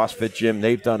 find a CrossFit gym.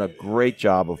 They've done a great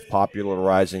job of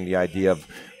popularizing the idea of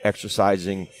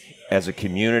exercising as a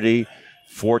community.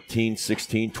 14,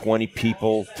 16, 20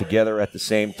 people together at the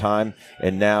same time.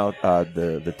 And now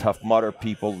the Tough Mudder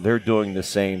people, they're doing the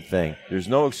same thing. There's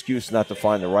no excuse not to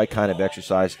find the right kind of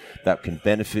exercise that can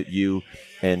benefit you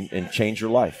and change your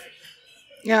life.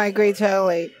 Yeah, I agree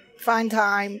totally. Find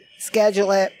time,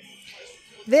 schedule it.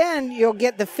 Then you'll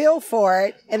get the feel for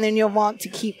it, and then you'll want to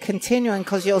keep continuing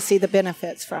because you'll see the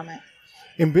benefits from it.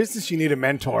 In business, you need a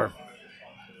mentor.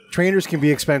 Trainers can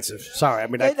be expensive. Sorry. I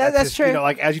mean, that's just, true.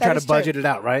 Like as you try to budget it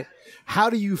out, right? How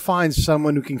do you find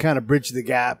someone who can kind of bridge the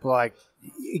gap? Like,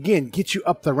 again, get you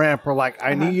up the ramp or like,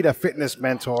 I need a fitness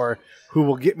mentor who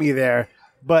will get me there,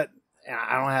 but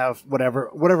I don't have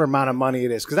whatever amount of money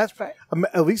it is. Because that's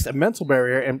at least a mental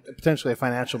barrier and potentially a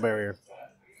financial barrier.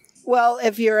 Well,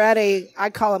 if you're at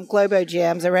I call them Globo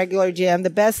gyms, a regular gym,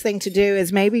 the best thing to do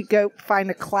is maybe go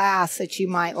find a class that you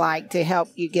might like to help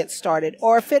you get started,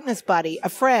 or a fitness buddy, a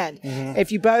friend. Mm-hmm.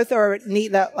 If you both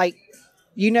need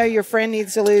your friend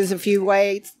needs to lose a few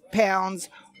pounds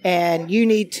and you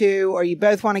need to, or you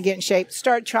both want to get in shape,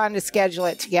 start trying to schedule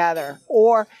it together.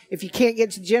 Or if you can't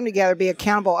get to the gym together, be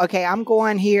accountable. Okay, I'm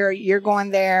going here, you're going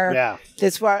there. Yeah.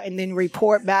 This way, and then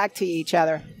report back to each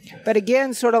other. But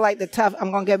again, sort of like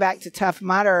I'm going to go back to Tough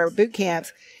Mudder or boot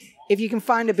camps. If you can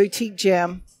find a boutique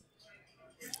gym,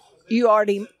 you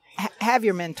already have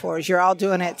your mentors. You're all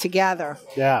doing it together.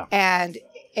 Yeah. And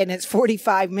it's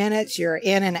 45 minutes. You're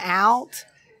in and out.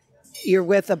 You're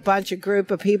with a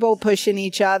group of people pushing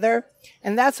each other.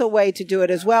 And that's a way to do it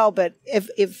as well. But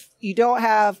if you don't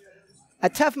have a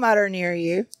Tough Mudder near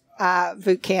you,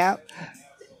 boot camp,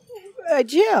 a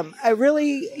gym,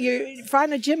 you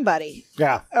find a gym buddy.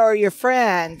 Yeah. Or your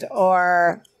friend,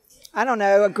 or I don't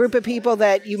know, a group of people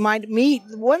that you might meet.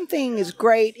 One thing is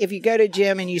great if you go to a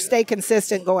gym and you stay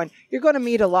consistent going, you're going to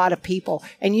meet a lot of people,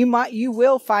 and you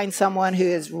will find someone who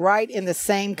is right in the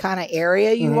same kind of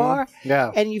area you are.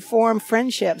 Yeah. And you form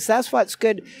friendships. That's what's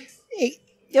good.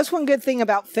 Just one good thing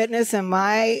about fitness, in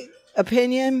my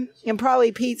opinion, and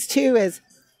probably Pete's too, is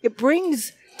it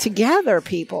brings together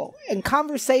people and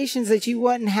conversations that you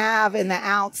wouldn't have in the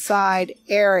outside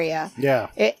area. Yeah.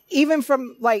 Even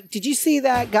from did you see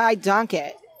that guy dunk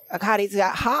it? God, he's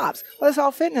got hops. Well, it's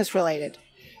all fitness related,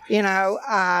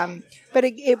 but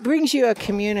it brings you a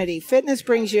community. Fitness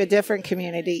brings you a different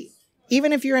community.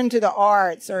 Even if you're into the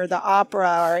arts or the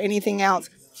opera or anything else,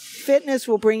 fitness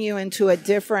will bring you into a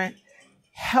different,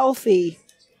 healthy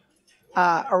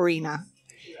arena.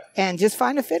 And just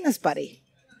find a fitness buddy.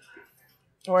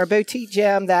 Or a boutique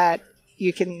gym that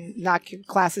you can knock your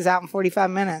classes out in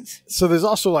 45 minutes. So there's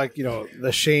also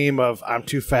the shame of I'm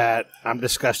too fat, I'm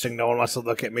disgusting, no one wants to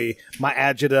look at me, my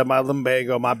agita, my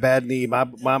lumbago, my bad knee, my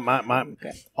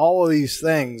all of these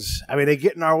things. I mean, they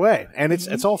get in our way, and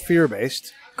it's all fear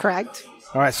based. Correct.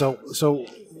 All right, so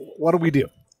what do we do?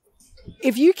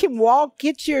 If you can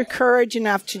get your courage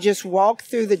enough to just walk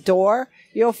through the door,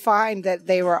 you'll find that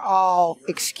they were all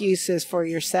excuses for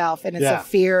yourself, and it's a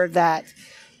fear that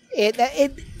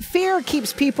fear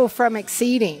keeps people from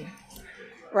exceeding,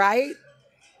 right?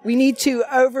 We need to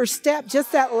overstep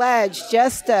just that ledge,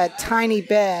 just a tiny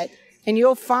bit, and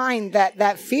you'll find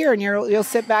that fear, and you'll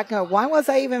sit back and go, why was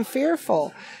I even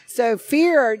fearful? So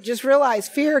just realize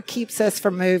fear keeps us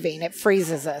from moving. It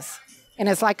freezes us, and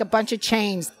it's like a bunch of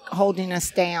chains holding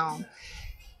us down.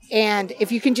 And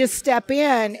if you can just step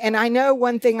in, and I know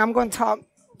one thing I'm going to talk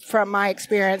from my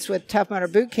experience with Tough Mudder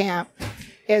Boot Camp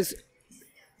is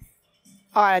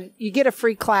you get a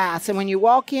free class, and when you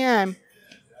walk in,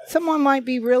 someone might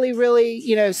be really, really,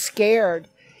 scared.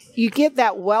 You get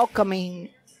that welcoming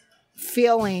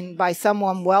feeling by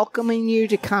someone welcoming you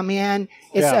to come in.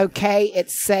 It's okay.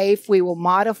 It's safe. We will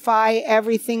modify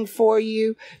everything for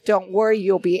you. Don't worry.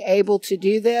 You'll be able to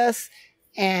do this,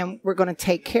 and we're going to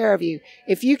take care of you.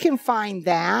 If you can find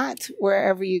that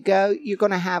wherever you go, you're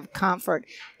going to have comfort.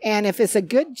 And if it's a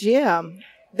good gym,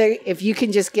 if you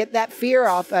can just get that fear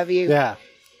off of you,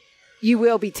 you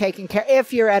will be taken care of.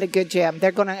 If you're at a good gym,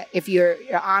 they're going to, if you're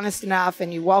honest enough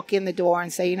and you walk in the door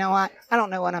and say, you know what, I don't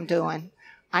know what I'm doing.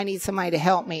 I need somebody to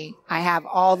help me. I have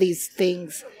all these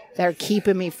things that are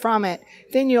keeping me from it.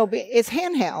 Then it's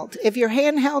handheld. If you're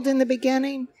handheld in the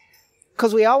beginning,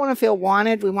 because we all want to feel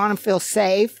wanted, we want to feel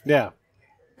safe. Yeah.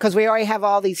 because we already have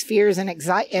all these fears and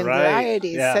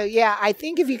anxieties. Yeah. So, yeah, I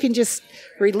think if you can just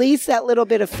release that little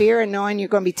bit of fear and knowing you're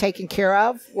going to be taken care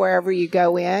of wherever you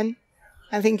go in,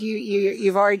 I think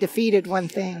you've already defeated one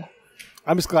thing.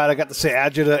 I'm just glad I got to say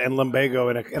agita and lumbago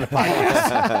in a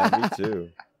podcast. Me too.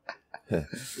 I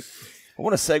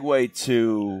want to segue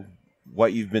to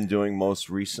what you've been doing most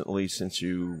recently since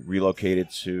you relocated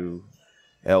to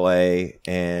LA,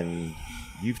 and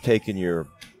you've taken your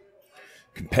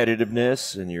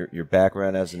competitiveness and your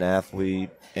background as an athlete,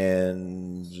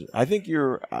 and I think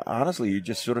you're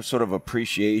just sort of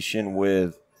appreciation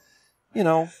with,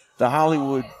 the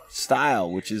Hollywood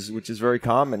style, which is very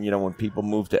common, when people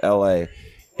move to LA.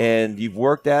 And you've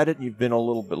worked at it, and you've been a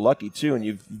little bit lucky too, and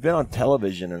you've been on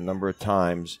television a number of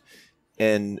times.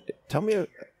 And tell me,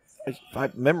 if my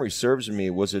memory serves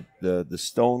me, was it the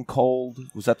Stone Cold?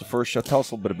 Was that the first show? Tell us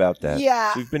a little bit about that.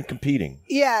 Yeah. So you've been competing.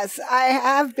 Yes, I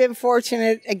have been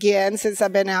fortunate again since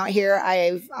I've been out here.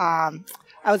 I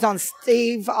was on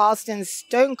Steve Austin's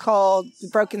Stone Cold, The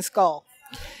Broken Skull.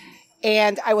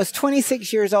 And I was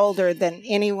 26 years older than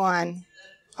anyone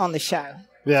on the show.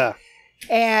 Yeah.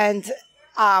 And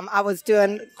I was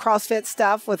doing CrossFit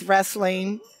stuff with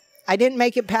wrestling. I didn't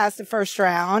make it past the first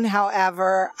round.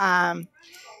 However,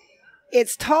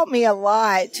 it's taught me a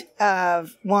lot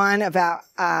of, one, about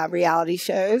reality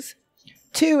shows.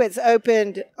 Two, it's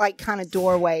opened like kind of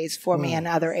doorways for me in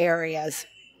other areas.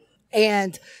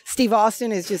 And Steve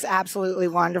Austin is just absolutely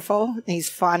wonderful. He's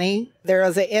funny. There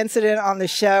was an incident on the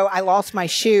show. I lost my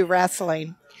shoe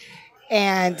wrestling.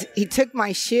 And he took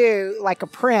my shoe like a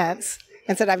prince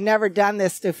and said, I've never done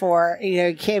this before.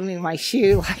 He gave me my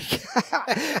shoe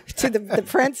like to the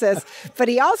princess. But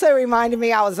he also reminded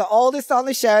me I was the oldest on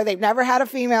the show. They've never had a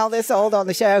female this old on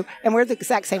the show. And we're the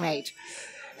exact same age.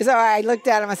 So I looked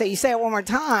at him. I said, you say it one more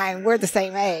time. We're the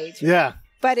same age. Yeah.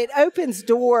 But it opens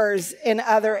doors in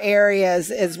other areas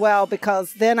as well,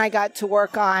 because then I got to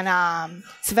work on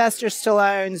Sylvester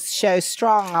Stallone's show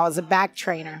Strong. I was a back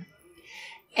trainer.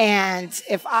 And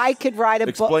if I could write a book.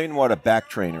 Explain what a back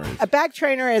trainer is. A back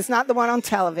trainer is not the one on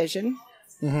television.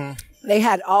 Mm-hmm. They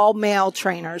had all male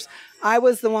trainers. I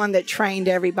was the one that trained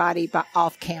everybody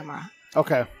off camera.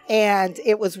 Okay. And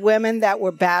it was women that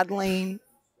were battling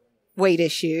weight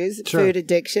issues, Sure. food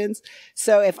addictions.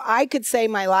 So if I could say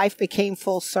my life became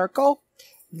full circle,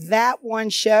 that one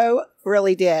show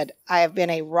really did. I have been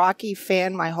a Rocky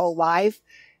fan my whole life.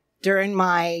 During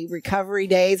my recovery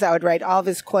days, I would write all of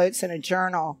his quotes in a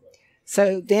journal.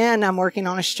 So then I'm working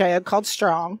on a show called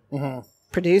Strong,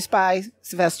 produced by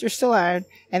Sylvester Stallone,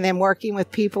 and then working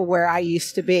with people where I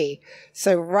used to be.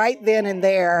 So right then and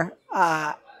there,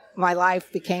 my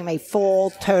life became a full,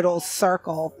 total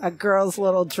circle, a girl's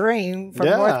little dream from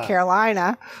North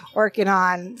Carolina, working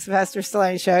on Sylvester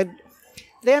Stallone's show.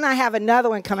 Then I have another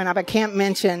one coming up I can't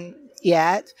mention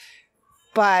yet,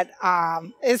 but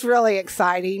it's really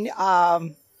exciting. I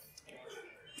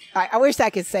wish I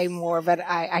could say more, but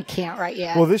I can't right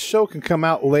yet. Well, this show can come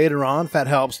out later on if that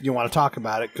helps. You want to talk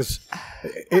about it because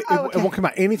it won't come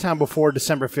out anytime before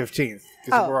December 15th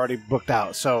because we're already booked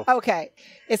out. So okay.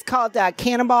 It's called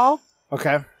Cannonball.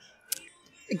 Okay.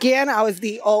 Again, I was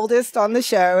the oldest on the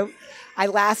show. I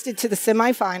lasted to the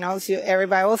semifinals.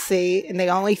 Everybody will see, and the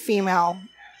only female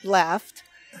left.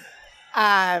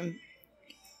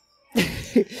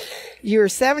 You're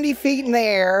 70 feet in the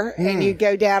air, and you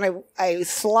go down a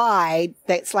slide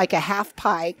that's like a half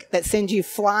pike that sends you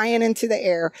flying into the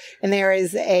air, and there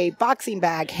is a boxing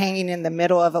bag hanging in the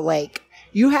middle of a lake.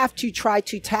 You have to try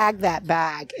to tag that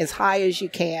bag as high as you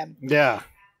can. Yeah.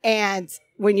 And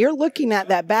when you're looking at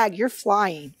that bag, you're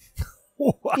flying.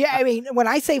 Yeah, I mean, when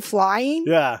I say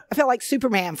flying, I felt like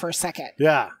Superman for a second.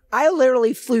 Yeah. I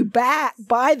literally flew back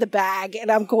by the bag,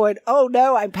 and I'm going, oh,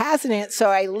 no, I'm passing it.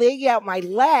 So I lay out my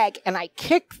leg, and I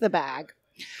kicked the bag.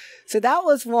 So that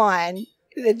was one.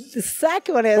 The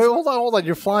second one is... Wait, hold on.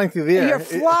 You're flying through the air. You're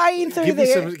flying through the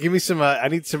air. Give me some, I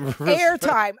need some... Air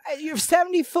time. You're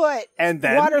 70 foot and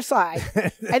then? Water slide.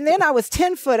 And then I was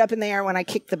 10 foot up in the air when I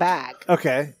kicked the bag.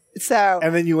 Okay. So...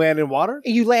 And then you land in water?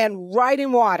 You land right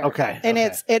in water. Okay. And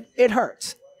it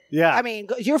hurts. Yeah. I mean,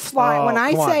 you're flying. When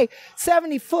I say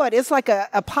 70 foot, it's like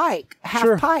a pike,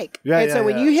 half pike. Yeah, and so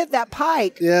when you hit that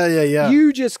pike,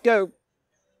 you just go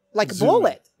like a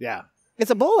bullet. Yeah. It's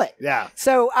a bullet. Yeah.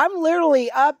 So I'm literally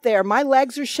up there. My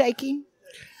legs are shaking.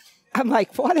 I'm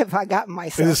like, what have I gotten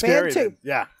myself into? Then.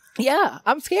 Yeah. Yeah,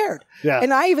 I'm scared. Yeah.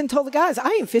 And I even told the guys, I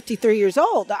am 53 years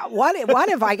old. What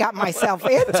have I got myself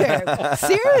into?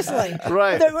 Seriously.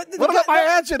 Right. What about my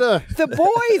agita? The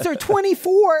boys are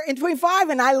 24 and 25,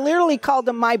 and I literally called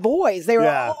them my boys. They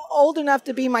were old enough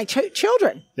to be my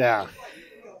children. Yeah.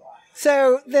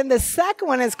 So then the second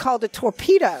one is called a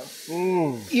torpedo.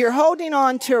 You're holding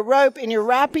on to a rope and you're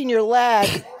wrapping your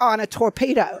leg on a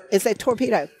torpedo. It's a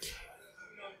torpedo.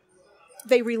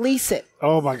 They release it.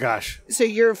 Oh my gosh. So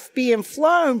you're being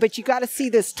flown, but you got to see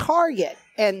this target.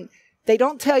 And they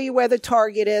don't tell you where the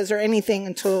target is or anything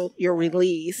until you're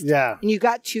released. Yeah. And you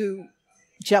got to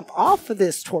jump off of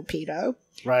this torpedo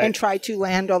and try to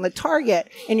land on the target.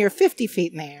 And you're 50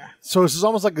 feet in the air. So this is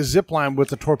almost like a zip line with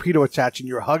the torpedo attached, and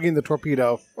you're hugging the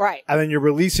torpedo. Right. And then you're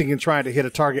releasing and trying to hit a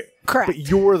target. Correct. But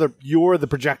you're the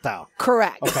projectile.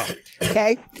 Correct. Okay.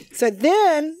 Okay. So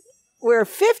then we're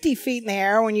 50 feet in the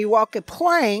air. When you walk a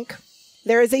plank,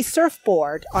 there is a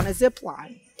surfboard on a zip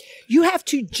line. You have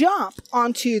to jump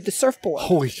onto the surfboard.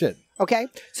 Holy shit. Okay.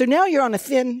 So now you're on a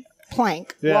thin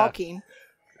plank walking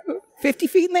 50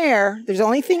 feet in the air. There's the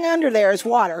only thing under there is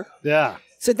water. Yeah.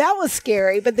 So that was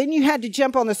scary. But then you had to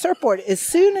jump on the surfboard. As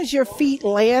soon as your feet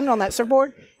land on that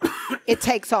surfboard, it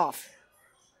takes off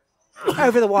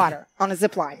over the water on a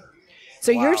zip line.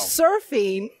 So you're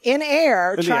surfing in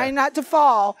air, trying not to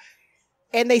fall.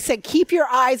 And they said, keep your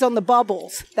eyes on the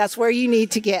bubbles. That's where you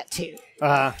need to get to.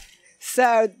 Uh-huh.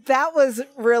 So that was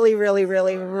really, really,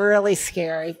 really, really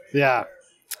scary. Yeah.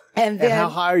 And then how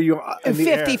high are you in the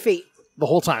 50 air? feet. The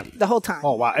whole time? The whole time.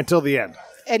 Oh, wow. Until the end.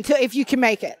 Until if you can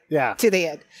make it to the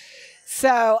end.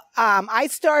 So I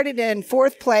started in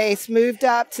 4th place, moved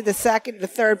up to the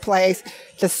 3rd place.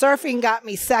 The surfing got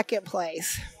me 2nd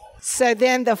place. So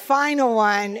then the final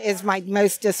one is my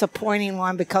most disappointing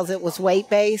one because it was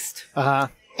weight-based. Uh-huh.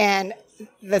 And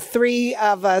the 3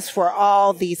 of us were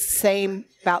all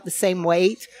about the same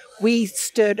weight. We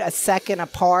stood a second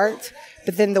apart,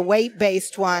 but then the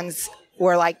weight-based ones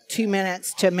were like 2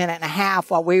 minutes to a minute and a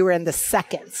half while we were in the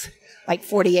seconds, like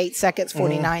 48 seconds,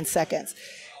 49 seconds.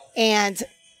 And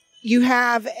you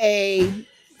have a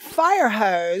fire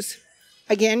hose.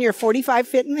 Again, you're 45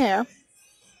 feet in the air.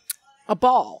 A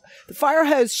ball. The fire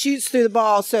hose shoots through the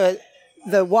ball so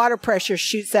the water pressure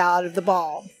shoots out of the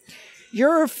ball.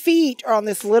 Your feet are on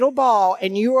this little ball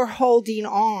and you are holding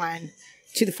on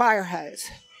to the fire hose.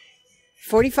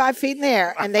 45 feet in the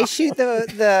air, and they shoot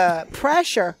the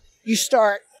pressure. You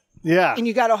start, and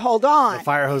you got to hold on. The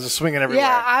fire hose is swinging everywhere.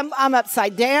 Yeah, I'm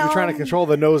upside down. You're trying to control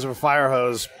the nose of a fire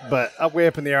hose, but way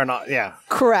up in the air, not,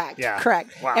 Correct, Yeah.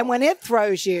 correct. Wow. And when it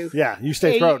throws you, you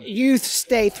stay thrown. You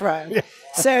stay thrown. Yeah.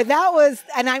 So that was,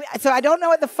 so I don't know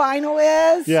what the final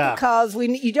is because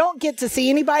you don't get to see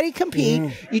anybody compete.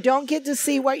 Mm-hmm. You don't get to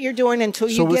see what you're doing until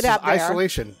you get up there.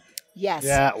 Isolation. Yes.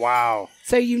 Yeah. Wow.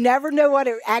 So you never know what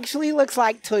it actually looks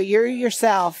like till you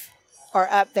yourself are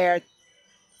up there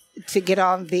to get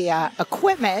on the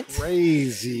equipment.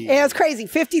 Crazy. It was crazy.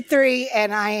 53,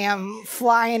 and I am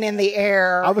flying in the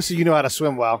air. Obviously, you know how to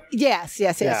swim well. Yes.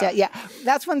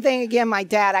 That's one thing. Again, my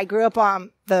dad. I grew up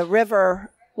on the river.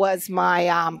 Was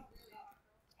my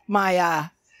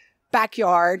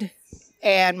backyard,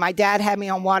 and my dad had me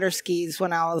on water skis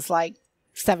when I was like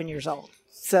 7 years old.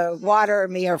 So water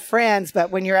and me are friends,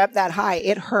 but when you're up that high,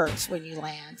 it hurts when you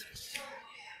land.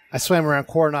 I swam around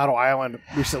Coronado Island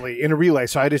recently in a relay,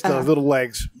 so I just did little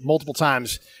legs multiple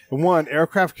times. And one,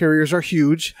 aircraft carriers are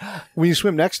huge. When you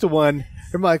swim next to one,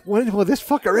 I'm like, when will this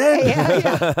fucker end?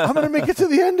 Yeah. I'm going to make it to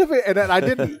the end of it. And then I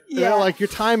didn't. They're like, your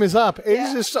time is up.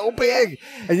 It's just so big.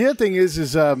 And the other thing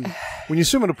is when you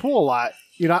swim in a pool a lot,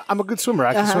 I'm a good swimmer.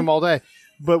 I can swim all day.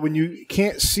 But when you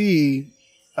can't see,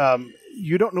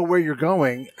 you don't know where you're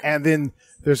going. And then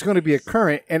there's going to be a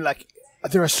current. And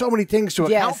there are so many things to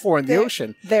account for in the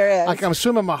ocean. There is. Like I'm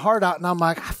swimming my heart out, and I'm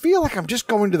like, I feel like I'm just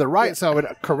going to the right, so I would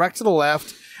correct to the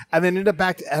left, and then end up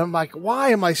back. And I'm like, why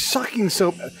am I sucking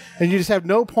so? And you just have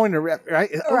no point of right.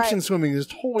 Ocean swimming is a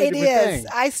totally different thing.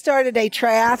 I started a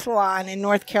triathlon in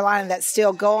North Carolina that's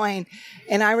still going,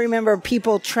 and I remember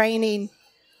people training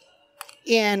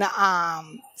in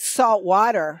salt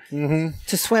water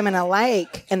to swim in a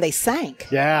lake, and they sank.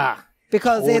 Yeah.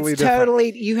 Because totally it's different.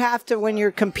 totally, you have to, when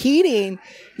you're competing,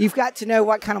 you've got to know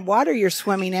what kind of water you're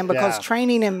swimming in because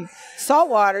training in salt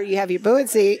water, you have your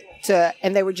buoyancy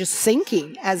and they were just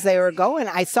sinking as they were going.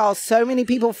 I saw so many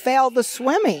people fail the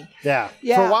swimming. Yeah.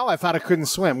 For a while, I thought I couldn't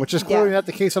swim, which is clearly not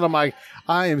the case. And I'm like,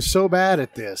 I am so bad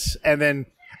at this. And then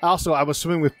also, I was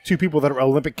swimming with 2 people that are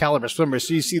Olympic caliber swimmers.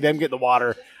 So you see them get in the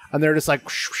water and they're just like,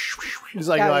 it's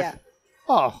like, you're like,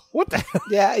 oh, what the hell?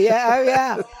 Yeah. Oh,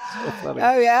 yeah. So funny.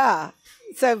 Oh, yeah.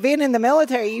 So being in the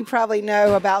military, you probably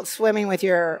know about swimming with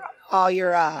all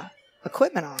your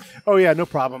equipment on. Oh yeah, no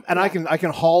problem. And I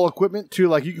can haul equipment too.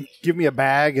 Like you can give me a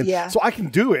bag, and so I can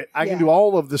do it. I can do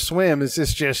all of the swim. It's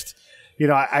just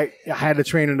I had to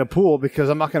train in a pool because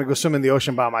I'm not going to go swim in the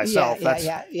ocean by myself.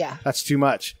 That's too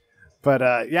much. But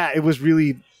it was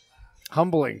really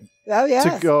humbling Oh, yeah.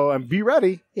 to go and be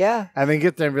ready Yeah. and then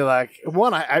get there and be like,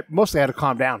 one, I mostly had to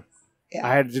calm down. Yeah.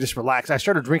 I had to just relax. I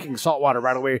started drinking salt water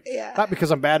right away. Yeah. Not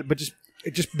because I'm bad, but just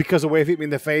because the way it hit me in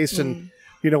the face. And,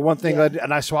 one thing,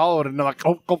 and I swallowed it and I'm like,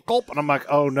 gulp, gulp, gulp. And I'm like,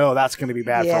 oh, no, that's going to be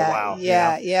bad for a while.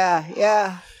 Yeah,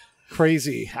 yeah.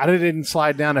 Crazy. I didn't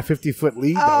slide down a 50-foot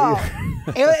lead, though.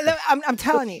 Oh, I'm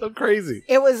telling you. So crazy.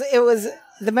 It was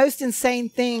the most insane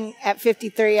thing at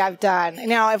 53 I've done.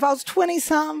 Now, if I was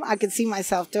 20-some, I could see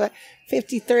myself do it.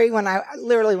 53, when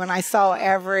I saw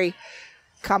every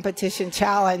competition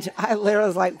challenge, I literally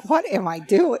was like, what am I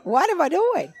doing? What am I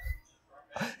doing?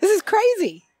 This is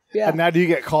crazy. Yeah. And now do you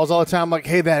get calls all the time like,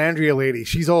 hey, that Andrea lady,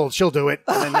 she's old, she'll do it.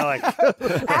 And then they're like...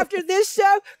 After this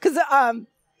show, because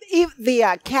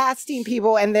the casting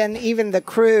people and then even the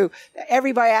crew,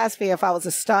 everybody asked me if I was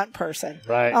a stunt person.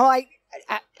 Right. I'm like,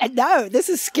 no, this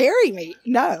is scaring me.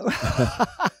 No.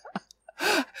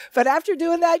 But after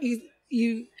doing that,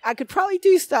 I could probably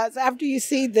do stunts after you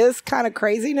see this kind of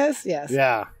craziness. Yes.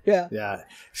 Yeah.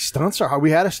 Stunts are hard.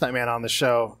 We had a stuntman on the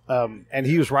show, and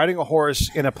he was riding a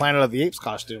horse in a Planet of the Apes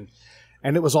costume,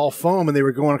 and it was all foam, and they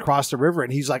were going across the river,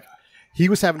 and he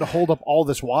was having to hold up all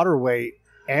this water weight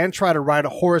and try to ride a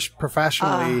horse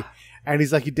professionally. And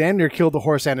he's like, he damn near killed the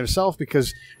horse and himself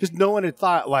because just no one had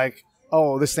thought like,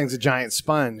 oh, this thing's a giant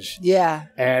sponge. Yeah.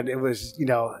 And it was,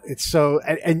 it's so,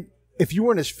 and if you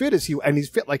weren't as fit as and he's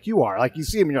fit like you are, like you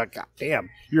see him and you're like, God damn,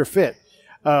 you're fit.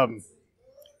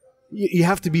 You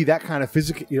have to be that kind of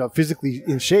physically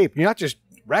in shape. You're not just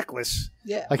reckless.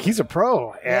 Yeah. Like he's a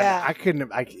pro. And Yeah. I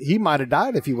couldn't, he might have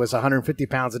died if he was 150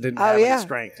 pounds and didn't have any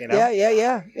strength,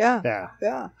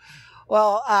 Yeah.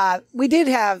 Well, we did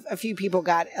have a few people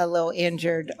got a little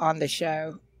injured on the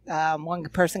show. One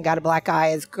person got a black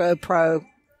eye. His GoPro,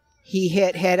 he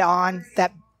hit head on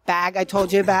that bag I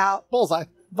told you about.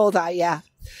 Bullseye, yeah.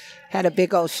 Had a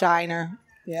big old shiner.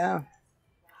 Yeah.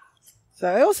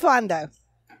 So it was fun, though.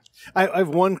 I have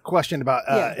one question about,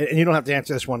 and you don't have to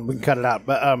answer this one. We can cut it out.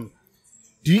 But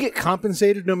do you get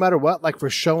compensated no matter what, like for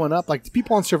showing up? Like the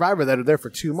people on Survivor that are there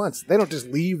for 2 months, they don't just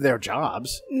leave their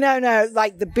jobs. No.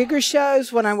 Like the bigger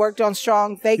shows, when I worked on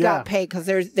Strong, they got paid because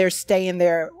they're staying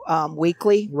there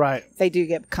weekly. Right. They do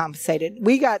get compensated.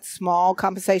 We got small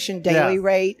compensation daily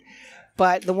rate.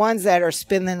 But the ones that are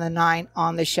spending the night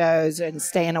on the shows and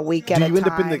staying a week at a time. Do you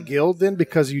end up in the guild then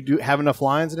because you do have enough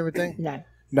lines and everything?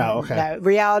 No, okay. No,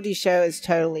 reality show is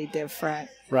totally different.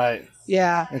 Right.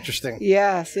 Yeah. Interesting.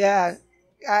 Yes, yeah.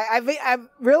 I've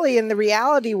really, in the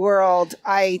reality world,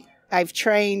 I've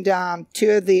trained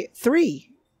three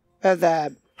of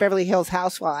the Beverly Hills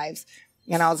Housewives,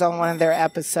 and I was on one of their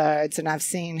episodes, and I've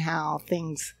seen how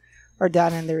things are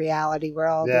done in the reality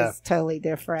world. Yeah. It's totally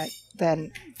different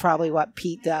than probably what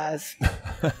Pete does.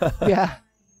 Yeah.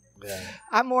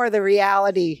 I'm more the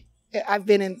reality. I've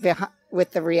been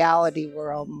with the reality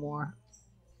world more.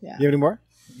 Yeah. You have any more?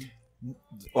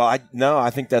 Well, I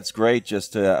think that's great.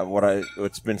 Just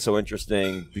what's been so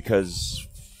interesting because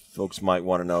folks might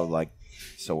want to know, like,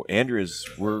 so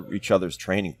we're each other's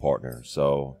training partner.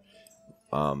 So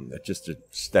just to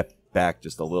step back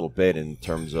just a little bit in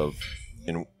terms of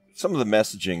some of the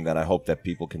messaging that I hope that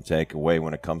people can take away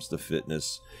when it comes to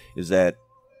fitness is that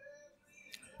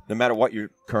no matter what your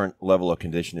current level of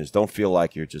condition is, don't feel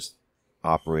like you're just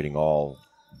operating all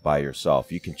by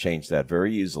yourself. You can change that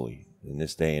very easily in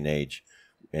this day and age,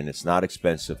 and it's not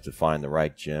expensive to find the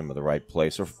right gym or the right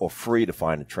place, or free to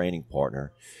find a training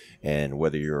partner. And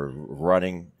whether you're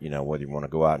running, whether you want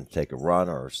to go out and take a run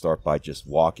or start by just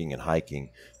walking and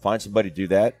hiking, find somebody to do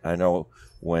that. I know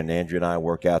when Andrea and I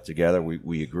work out together,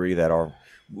 we agree that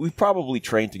we probably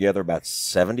train together about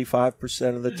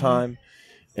 75% of the time.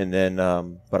 And then,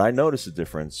 but I notice a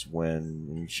difference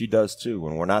when she does too.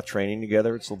 When we're not training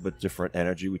together, it's a little bit different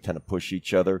energy. We tend to push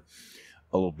each other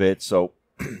a little bit. So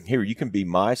here, you can be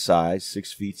my size,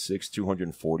 6'6",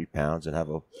 240 pounds, and have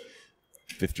a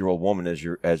 50-year-old woman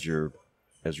as your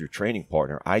training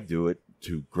partner. I do it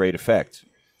to great effect.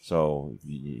 So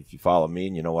if you follow me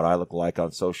and you know what I look like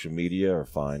on social media, or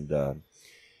find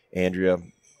Andrea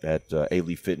at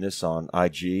A-Lee Fitness on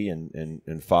IG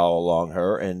and follow along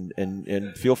her,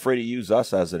 and feel free to use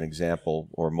us as an example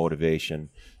or motivation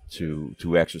to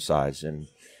exercise. And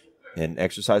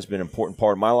exercise has been an important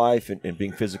part of my life and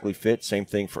being physically fit. Same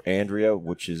thing for Andrea,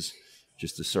 which is,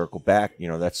 just to circle back,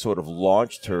 that sort of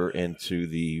launched her into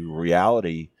the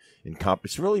reality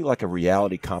it's really like a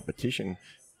reality competition,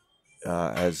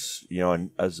 as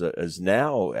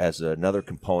another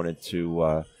component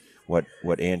to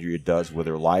what Andrea does with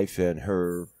her life and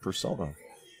her persona.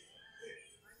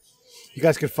 You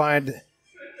guys can find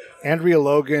Andrea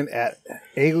Logan at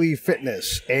Ailey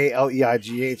Fitness,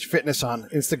 ALEIGH Fitness on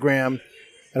Instagram.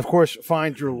 And, of course,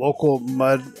 find your local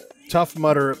Tough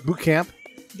Mudder boot camp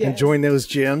and join those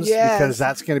gyms because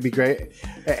that's going to be great.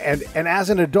 And as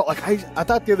an adult, like I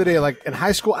thought the other day, like in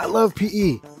high school, I love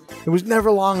PE. It was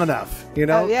never long enough, you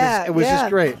know? It was just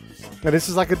great. And this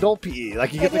is like adult PE.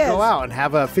 Like you get to go out and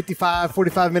have a 55,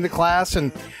 45-minute class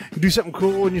and do something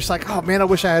cool. And you're just like, oh, man, I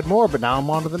wish I had more. But now I'm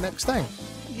on to the next thing.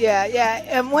 Yeah.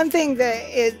 And one thing that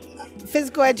is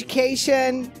physical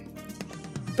education,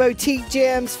 boutique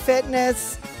gyms,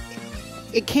 fitness,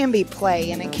 it can be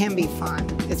play and it can be fun.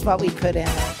 It's what we put in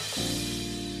it.